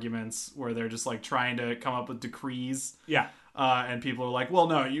political arguments where they're just like trying to come up with decrees. And people are like, well,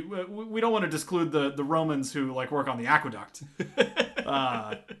 no, we don't want to disclude the Romans who like work on the aqueduct.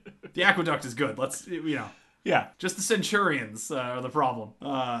 The aqueduct is good. Let's just the centurions are the problem.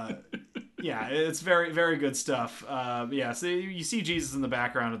 It's very, very good stuff. So you see Jesus in the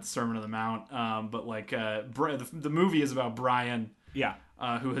background at the Sermon on the Mount, but like the movie is about Brian.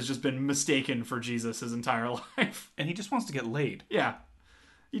 Who has just been mistaken for Jesus his entire life. And he just wants to get laid. Yeah.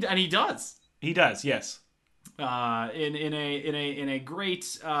 And he does. He does, yes. In a great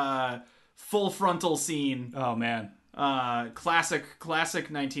full frontal scene. Oh man. Classic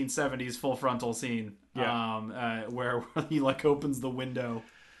 1970s full frontal scene. Where he like opens the window.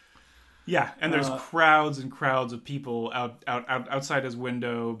 Yeah, and there's crowds and crowds of people outside his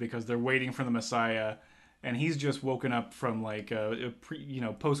window because they're waiting for the Messiah. And he's just woken up from like a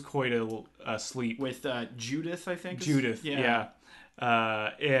post-coital sleep with Judith, I think. Judith,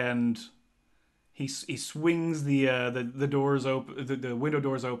 and he swings the doors open, the window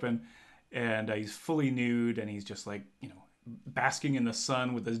doors open, and he's fully nude, and he's just like basking in the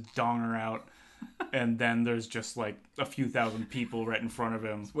sun with his donger out. And then there's just like a few thousand people right in front of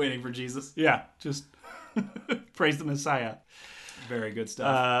him, waiting for Jesus. Yeah, just praise the Messiah. Very good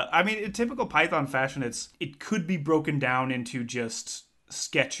stuff. I mean, in typical Python fashion, it could be broken down into just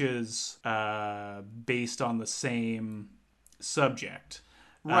sketches based on the same subject.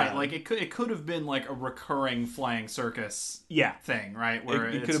 Right, like it could have been like a recurring flying circus thing, right? Where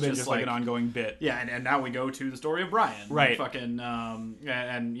it could have been just like an ongoing bit. Yeah, and now we go to the story of Brian. Right. Fucking,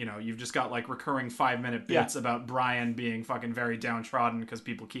 and you've just got like recurring 5-minute bits about Brian being fucking very downtrodden because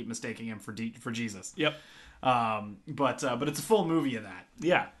people keep mistaking him for Jesus. Yep. But it's a full movie of that.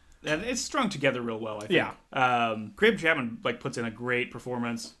 Yeah. And it's strung together real well, I think. Yeah. Graham Chapman like puts in a great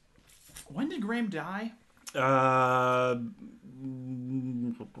performance. When did Graham die?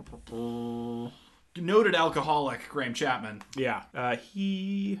 Noted alcoholic Graham Chapman. Yeah.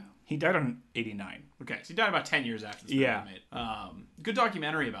 He died on 89. Okay, so he died about 10 years after this movie was made. Good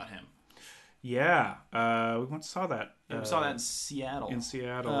documentary about him. Yeah. We once saw that. We saw that in Seattle.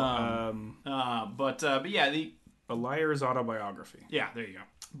 But yeah, A Liar's Autobiography. Yeah, there you go.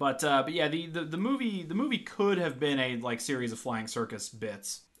 But yeah, the movie could have been a like series of flying circus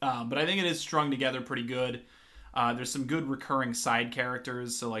bits. But I think it is strung together pretty good. There's some good recurring side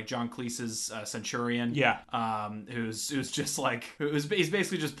characters. So like John Cleese's Centurion. Yeah. Who's just like he's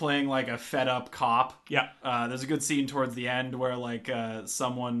basically just playing like a fed up cop. Yeah. There's a good scene towards the end where like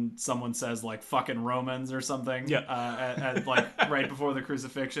someone says like fucking Romans or something. Yeah. At like right before the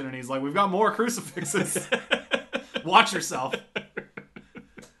crucifixion, and he's like, we've got more crucifixes. Watch yourself.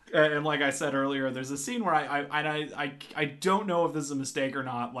 And like I said earlier, there's a scene where I don't know if this is a mistake or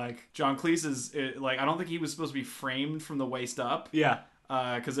not. Like John Cleese is like, I don't think he was supposed to be framed from the waist up. Yeah.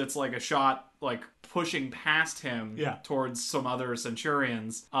 Because it's like a shot like pushing past him towards some other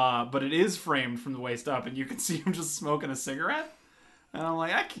centurions. But it is framed from the waist up, and you can see him just smoking a cigarette. And I'm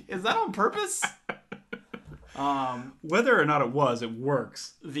like, is that on purpose? Whether or not it was, it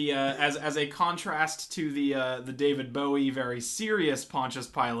works. The as a contrast to the David Bowie very serious Pontius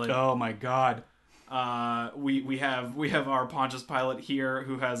Pilate. Oh my God. We have our Pontius Pilate here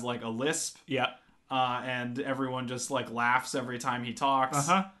who has like a lisp. Yeah. And everyone just like laughs every time he talks.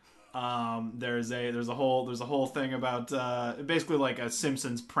 There's a whole thing about basically like a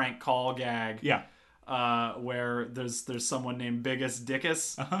Simpsons prank call gag. Yeah. Where there's someone named Biggest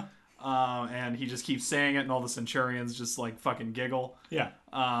Dickus. And he just keeps saying it, and all the centurions just like fucking giggle. Yeah.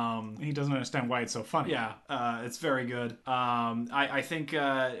 He doesn't understand why it's so funny. Yeah. It's very good. I think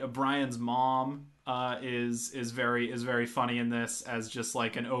Brian's mom is very funny in this as just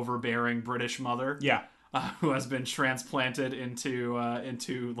like an overbearing British mother. Yeah. Who has been transplanted into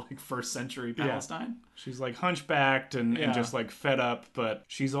like first century Palestine. Yeah. She's like hunchbacked and just like fed up, but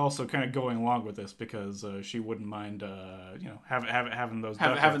she's also kind of going along with this because she wouldn't mind having those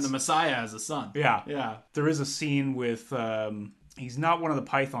having the Messiah as a son. Yeah, yeah. There is a scene with he's not one of the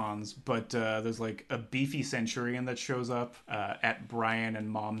pythons, but there's like a beefy centurion that shows up at Brian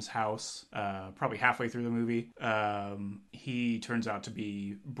and Mom's house probably halfway through the movie. He turns out to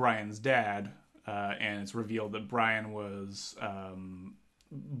be Brian's dad. And it's revealed that Brian was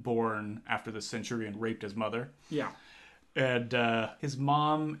born after the centurion raped his mother. Yeah. And his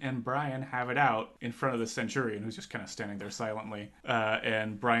mom and Brian have it out in front of the centurion, who's just kind of standing there silently.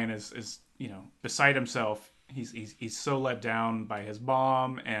 And Brian is beside himself. He's so let down by his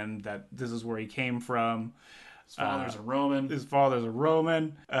mom and that this is where he came from. His father's a Roman. His father's a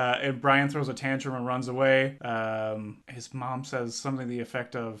Roman. And Brian throws a tantrum and runs away. His mom says something to the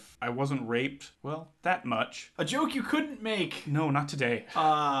effect of, "I wasn't raped." Well, that much. A joke you couldn't make. No, not today.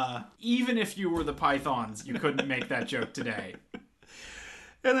 Even if you were the Pythons, you couldn't make that joke today.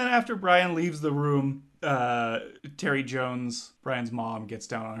 And then after Brian leaves the room, Terry Jones, Brian's mom, gets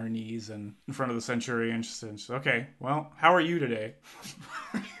down on her knees and in front of the centurion. She says, "Okay, well, how are you today?"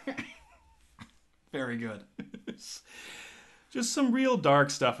 Very good. Just some real dark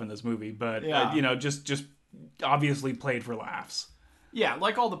stuff in this movie, but Yeah. just obviously played for laughs. Yeah,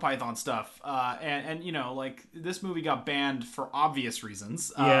 like all the Python stuff, and like this movie got banned for obvious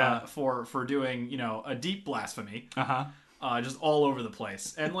reasons. Yeah. For doing a deep blasphemy. Uh-huh. Just all over the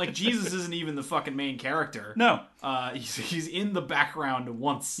place, and like Jesus isn't even the fucking main character. No. He's in the background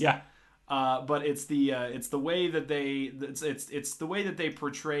once. Yeah. But it's the way that they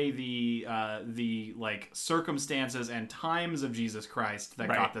portray the like circumstances and times of Jesus Christ that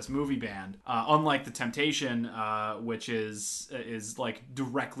Right. got this movie banned. Unlike The Temptation, which is like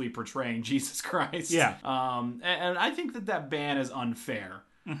directly portraying Jesus Christ. Yeah. And I think that ban is unfair.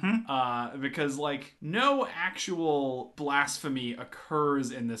 Because like no actual blasphemy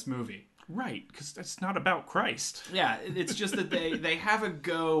occurs in this movie. Right, because that's not about Christ. Yeah, it's just that they have a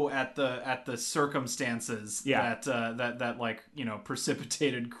go at the circumstances Yeah. that like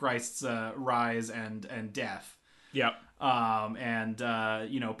precipitated Christ's rise and death. Yep.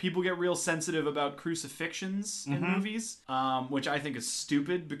 People get real sensitive about crucifixions in movies, which I think is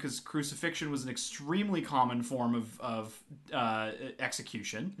stupid because crucifixion was an extremely common form of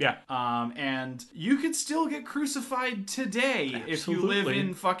execution. Yeah. And you could still get crucified today if you live Absolutely.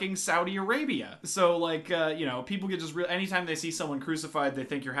 in fucking Saudi Arabia. So like, people get just anytime they see someone crucified, they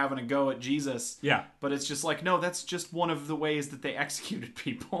think you're having a go at Jesus. Yeah. But it's just like, no, that's just one of the ways that they executed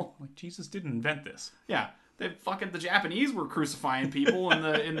people. Like, Jesus didn't invent this. Yeah. The Japanese were crucifying people in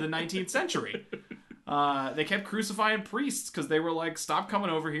the 19th century. They kept crucifying priests because they were like, stop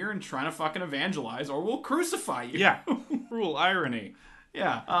coming over here and trying to fucking evangelize or we'll crucify you. Yeah. Cruel irony.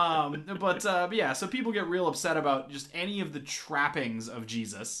 Yeah. But yeah, so people get real upset about just any of the trappings of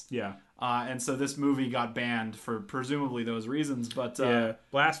Jesus. Yeah. And so this movie got banned for presumably those reasons. But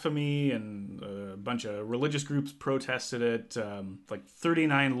blasphemy and a bunch of religious groups protested it. Like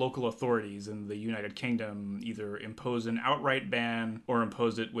 39 local authorities in the United Kingdom either imposed an outright ban or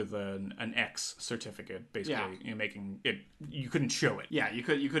imposed it with an X certificate, basically, making it you couldn't show it. yeah, you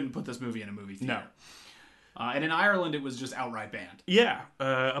couldn't put this movie in a movie theater. No. And in Ireland, it was just outright banned. Yeah,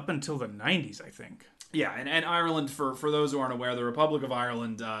 up until the 90s, I think. Yeah, and Ireland, for those who aren't aware, the Republic of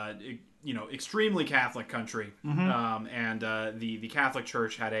Ireland, extremely Catholic country, and the Catholic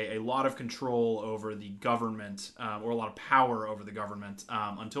Church had a lot of control over the government, or a lot of power over the government,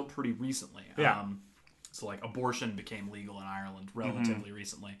 until pretty recently. Yeah. So like abortion became legal in Ireland relatively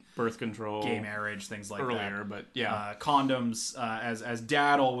recently. Birth control. Gay marriage, things like that. Earlier, but yeah. Condoms, as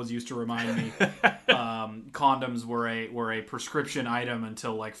Dad always used to remind me, condoms were a prescription item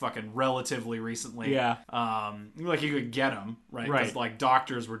until like fucking relatively recently. Yeah. Like you could get them, right? Right. Because like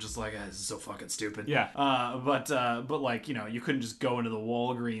doctors were just like, this is so fucking stupid. Yeah. But like you couldn't just go into the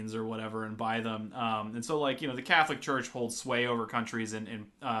Walgreens or whatever and buy them. And so like the Catholic Church holds sway over countries in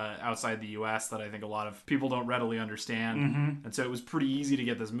outside the U.S. that I think a lot of people don't readily understand. And so it was pretty easy to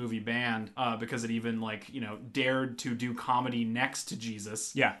get this movie banned because it even like dared to do comedy next to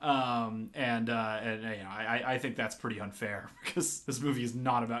Jesus. Yeah. I think that's pretty unfair because this movie is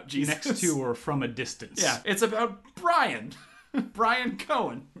not about Jesus. Next to or from a distance. Yeah, it's about Brian. Brian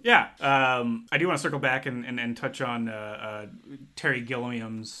Cohen. Yeah. I do want to circle back and touch on Terry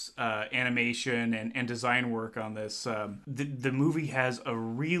Gilliam's animation and design work on this. The movie has a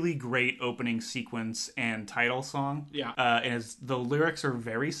really great opening sequence and title song. Yeah. And the lyrics are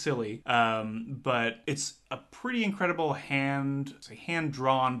very silly, but it's a pretty incredible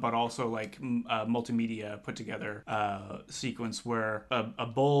hand-drawn, but also like multimedia put together sequence where a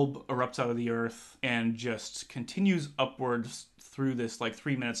bulb erupts out of the earth and just continues upwards through this like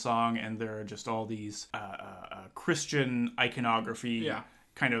 3-minute song, and there are just all these Christian iconography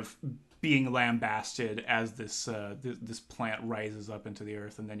kind of being lambasted as this plant rises up into the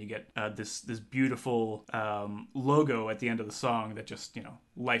earth, and then you get this beautiful logo at the end of the song that just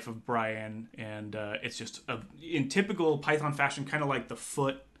Life of Brian, and it's just in typical Python fashion, kind of like the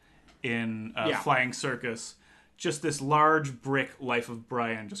foot in Flying Circus. just this large brick Life of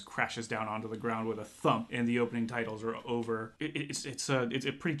Brian just crashes down onto the ground with a thump, and the opening titles are over. It's a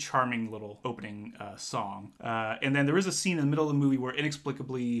pretty charming little opening song. And then there is a scene in the middle of the movie where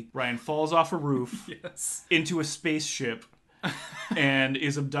inexplicably Brian falls off a roof Yes. into a spaceship and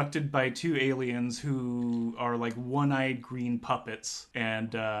is abducted by two aliens who are like one-eyed green puppets. And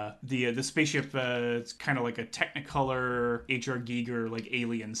the spaceship it's kind of like a Technicolor H.R. Giger like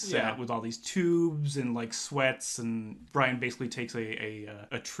alien set with all these tubes and like sweats. And Brian basically takes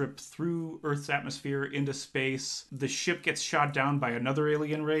a trip through Earth's atmosphere into space. The ship gets shot down by another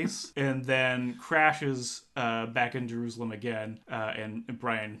alien race and then crashes back in Jerusalem again. And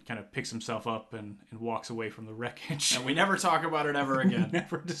Brian kind of picks himself up and walks away from the wreckage. And we never talk about it ever again.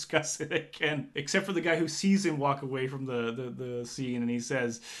 Never discuss it again, except for the guy who sees him walk away from the scene, and he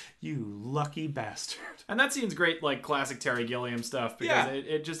says, "You lucky bastard." And that scene's great, like classic Terry Gilliam stuff, because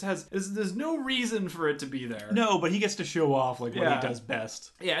it just has there's no reason for it to be there. No, but he gets to show off like what he does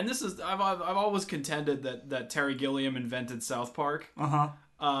best. Yeah, and this is I've always contended that Terry Gilliam invented South Park.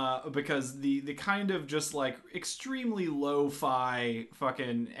 Because the kind of just like extremely lo-fi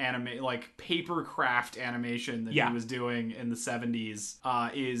fucking anime, like paper craft animation that he was doing in the 70s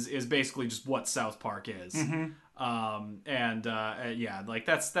is basically just what South Park is. Like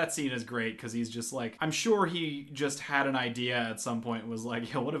that scene is great because he's just like, I'm sure he just had an idea at some point and was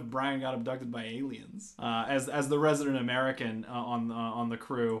like, yo, what if Brian got abducted by aliens? As the resident American on the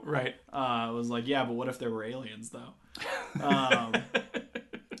crew, right? Was like, yeah, but what if there were aliens though?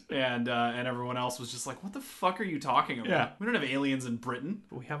 And everyone else was just like, what the fuck are you talking about? Yeah. We don't have aliens in Britain.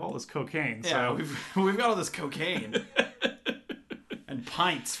 We have all this cocaine. Yeah, So we've got all this cocaine. And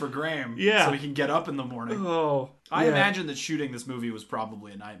pints for Graham. Yeah. So he can get up in the morning. I imagine that shooting this movie was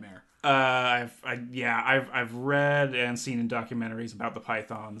probably a nightmare. I've read and seen in documentaries about the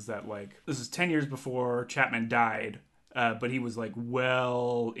Pythons that like this is 10 years before Chapman died. But he was like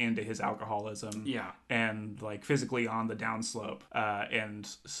well into his alcoholism, and like physically on the downslope. And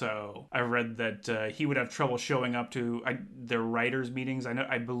so I read that he would have trouble showing up to their writers' meetings.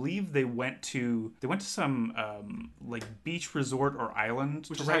 I believe they went to some like beach resort or island,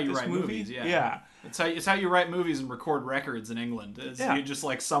 which to is write how you this write movie. movies. Yeah. It's how you write movies and record records in England. You just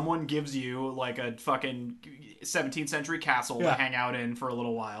like someone gives you like a fucking 17th century castle to hang out in for a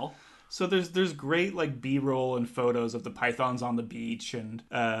little while. So there's great like B-roll and photos of the pythons on the beach and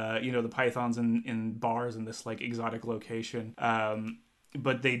the pythons in bars in this like exotic location.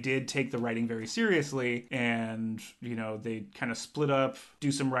 But they did take the writing very seriously, and they kind of split up,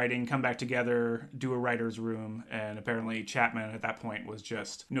 do some writing, come back together, do a writer's room, and apparently Chapman at that point was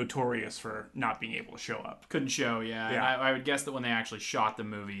just notorious for not being able to show up. Couldn't show, And I would guess that when they actually shot the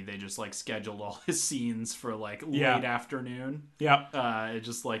movie, they just like scheduled all his scenes for like late afternoon. It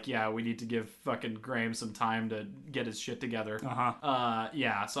just like, we need to give fucking Graham some time to get his shit together. So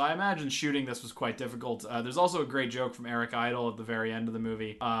I imagine shooting this was quite difficult. There's also a great joke from Eric Idle at the very end of the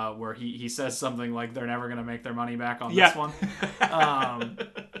movie where he says something like they're never going to make their money back on this one.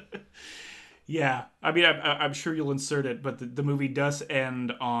 I mean, I'm sure you'll insert it, but the movie does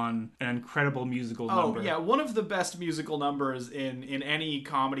end on an incredible musical number. Oh, yeah, one of the best musical numbers in any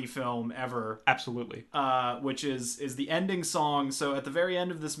comedy film ever. Absolutely. Which is the ending song. So at the very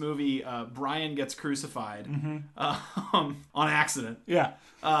end of this movie, Brian gets crucified on accident. Yeah.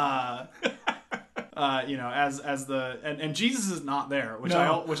 As the Jesus is not there, which I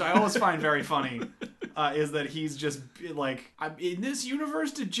always find very funny. Is that he's just like, in this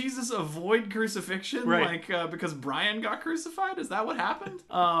universe, did Jesus avoid crucifixion? Right. Like because Brian got crucified? Is that what happened?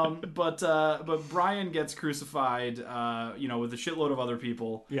 But Brian gets crucified, with a shitload of other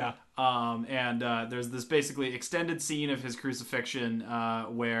people. Yeah. And there's this basically extended scene of his crucifixion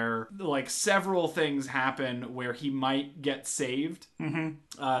where like several things happen where he might get saved.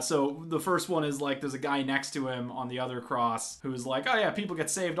 So the first one is like there's a guy next to him on the other cross who's like, oh yeah, people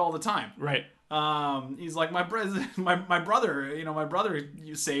get saved all the time. Right. He's like, my brother, my brother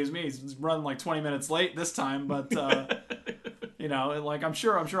saves me. He's running like 20 minutes late this time, but like I'm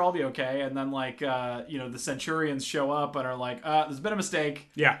sure I'll be okay. And then like the centurions show up and are like, there's been a mistake.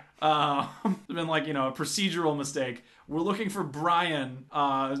 Yeah. There's been like a procedural mistake. We're looking for Brian,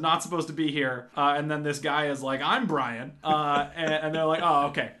 who's not supposed to be here. And then this guy is like, I'm Brian. And they're like, oh,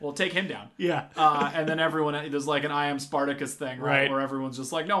 okay, well, take him down. Yeah. And then there's like an I am Spartacus thing, right? Where everyone's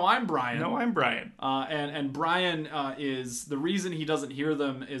just like, no, I'm Brian. No, I'm Brian. And Brian is, the reason he doesn't hear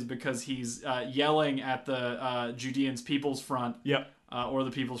them is because he's yelling at the Judeans People's Front. Yep. Or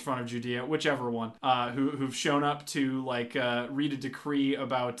the People's Front of Judea, whichever one, who've shown up to like read a decree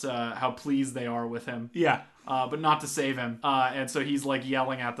about how pleased they are with him. Yeah. but not to save him. And so he's like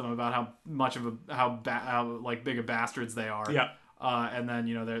yelling at them about how like big of bastards they are. Yeah. And then,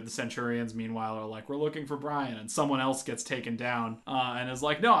 the Centurions, meanwhile, are like, we're looking for Brian. And someone else gets taken down and is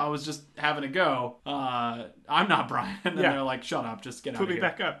like, no, I was just having a go. I'm not Brian. And they're like, shut up. Just get out of here. Put me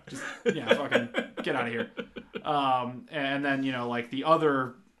back up. Just, fucking get out of here. And then, like the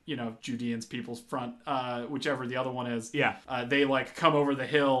other... Judeans, People's Front, whichever the other one is. Yeah. They like come over the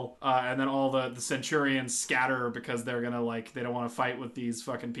hill, and then all the Centurions scatter because they're gonna they don't want to fight with these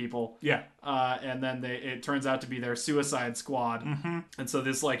fucking people. Yeah. And then it turns out to be their suicide squad. Mm-hmm. And so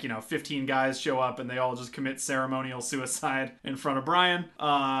this 15 guys show up and they all just commit ceremonial suicide in front of Brian.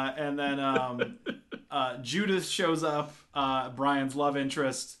 And then Judith shows up, Brian's love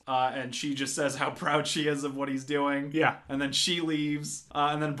interest, and she just says how proud she is of what he's doing. Yeah. And then she leaves,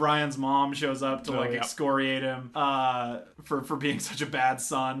 and then Brian's mom shows up to excoriate him for being such a bad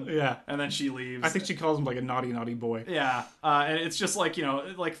son. Yeah. And then she leaves. I think she calls him like a naughty boy. Yeah. And it's just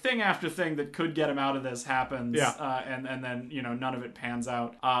thing after thing that could get him out of this happens. Yeah. And then, none of it pans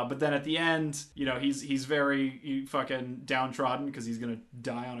out. But then at the end, he's very fucking downtrodden because he's going to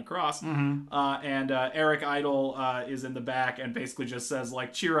die on a cross. Mm-hmm. And Eric Idle is in the back and basically just says,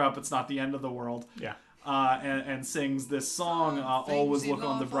 cheer up, it's not the end of the world. Yeah. And sings this song, Always Look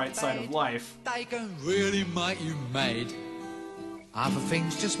on the Bright Side of Life. They can really make you mad. Other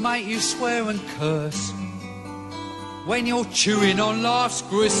things just make you swear and curse. When you're chewing on life's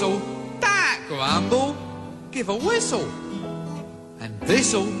gristle, don't grumble, give a whistle. And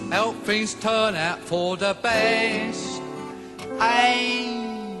this'll help things turn out for the best.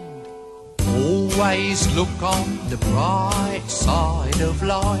 And always look on the bright side of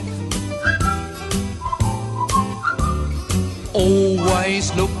life.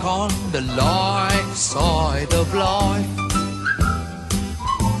 Always look on the light side of life.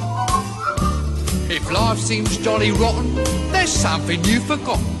 If life seems jolly rotten, there's something you've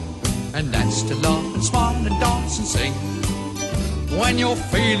forgotten, and that's to laugh and smile and dance and sing. When you're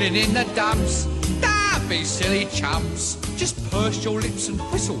feeling in the dumps, don't be silly chumps. Just purse your lips and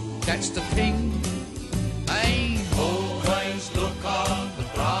whistle, that's the thing. Hey, always look on the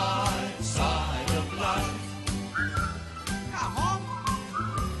bright side of life. Come on.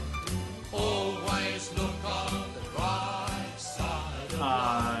 Always look on the bright side of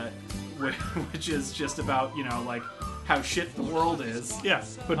life. Which is just about, how shit the world is. Yeah,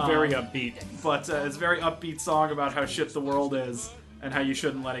 but very upbeat. But it's a very upbeat song about how shit the world is and how you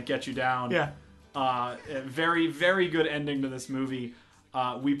shouldn't let it get you down. Yeah. A very, very good ending to this movie.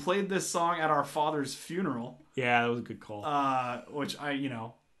 We played this song at our father's funeral. Yeah, that was a good call. Which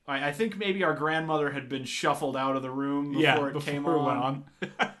I think maybe our grandmother had been shuffled out of the room before it came on. Went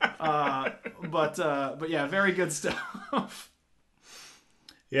on. But yeah, very good stuff.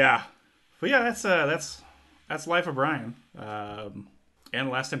 Yeah. But yeah, that's Life of Brian, and The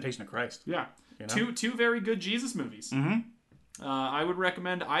Last Temptation of Christ. Yeah, two very good Jesus movies. Mm-hmm. I would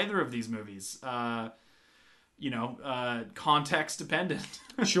recommend either of these movies. Context dependent.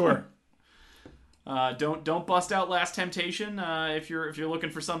 Sure. Don't bust out Last Temptation if you're looking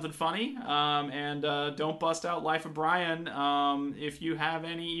for something funny, and don't bust out Life of Brian if you have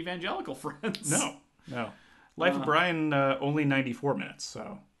any evangelical friends. No. Life of Brian only 94 minutes,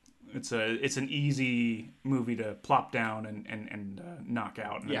 so. It's an easy movie to plop down and knock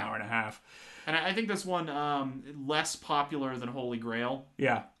out in an hour and a half. And I think this one less popular than Holy Grail.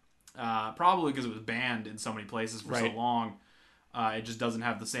 Yeah. Probably because it was banned in so many places for so long. It just doesn't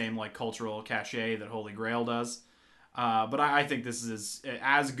have the same cultural cachet that Holy Grail does. But I think this is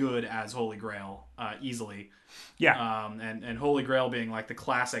as good as Holy Grail easily. Yeah. And Holy Grail being the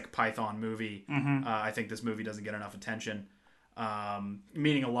classic Python movie, I think this movie doesn't get enough attention.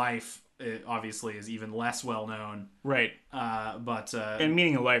 Meaning of Life obviously is even less well known, right? And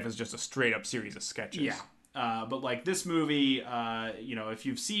Meaning of Life is just a straight up series of sketches. Yeah, but this movie, if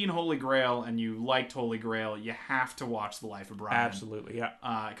you've seen Holy Grail and you liked Holy Grail, you have to watch The Life of Brian. Absolutely, yeah.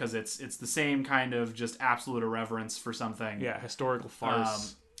 Because it's the same kind of just absolute irreverence for something. Yeah, historical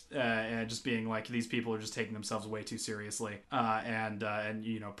farce. And just being these people are just taking themselves way too seriously, and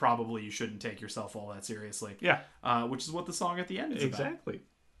probably you shouldn't take yourself all that seriously. Yeah, which is what the song at the end is exactly.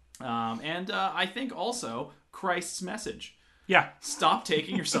 About. And I think also Christ's message. Yeah, stop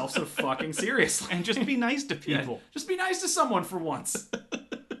taking yourself so fucking seriously, and just be nice to people. Yeah, just be nice to someone for once.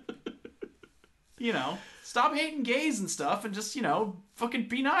 Stop hating gays and stuff, and just fucking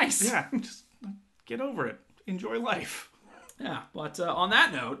be nice. Yeah, just get over it. Enjoy life. Yeah, but on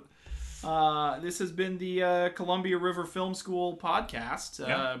that note, this has been the Columbia River Film School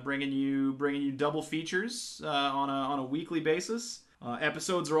podcast, bringing you double features on a weekly basis.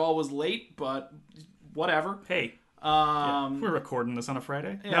 Episodes are always late, but whatever. Hey, Um, we're recording this on a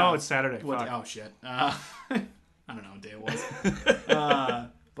Friday. yeah. No, it's Saturday. What, Fuck. oh shit. I don't know what day it was.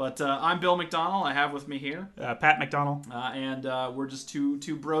 But I'm Bill McDonnell. I have with me here, Pat McDonald. and we're just two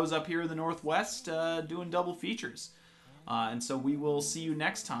bros up here in the Northwest doing double features. And so we will see you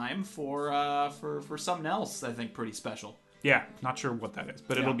next time for something else. I think pretty special. Yeah, not sure what that is,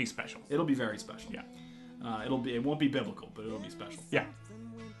 but Yeah. it'll be special. It'll be very special. Yeah. It won't be biblical, but it'll be special. Yeah.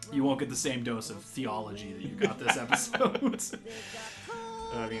 You won't get the same dose of theology that you got this episode.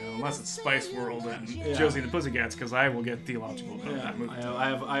 Unless it's Spice World and Josie and the Pussycats, because I will get theological about that movie.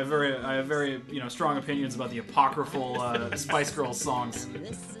 I have very strong opinions about the apocryphal Spice Girls songs.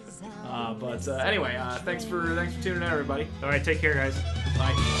 But anyway, thanks for tuning in, everybody. All right, take care, guys.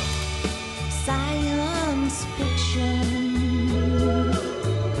 Bye. Science fiction,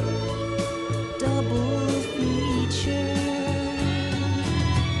 double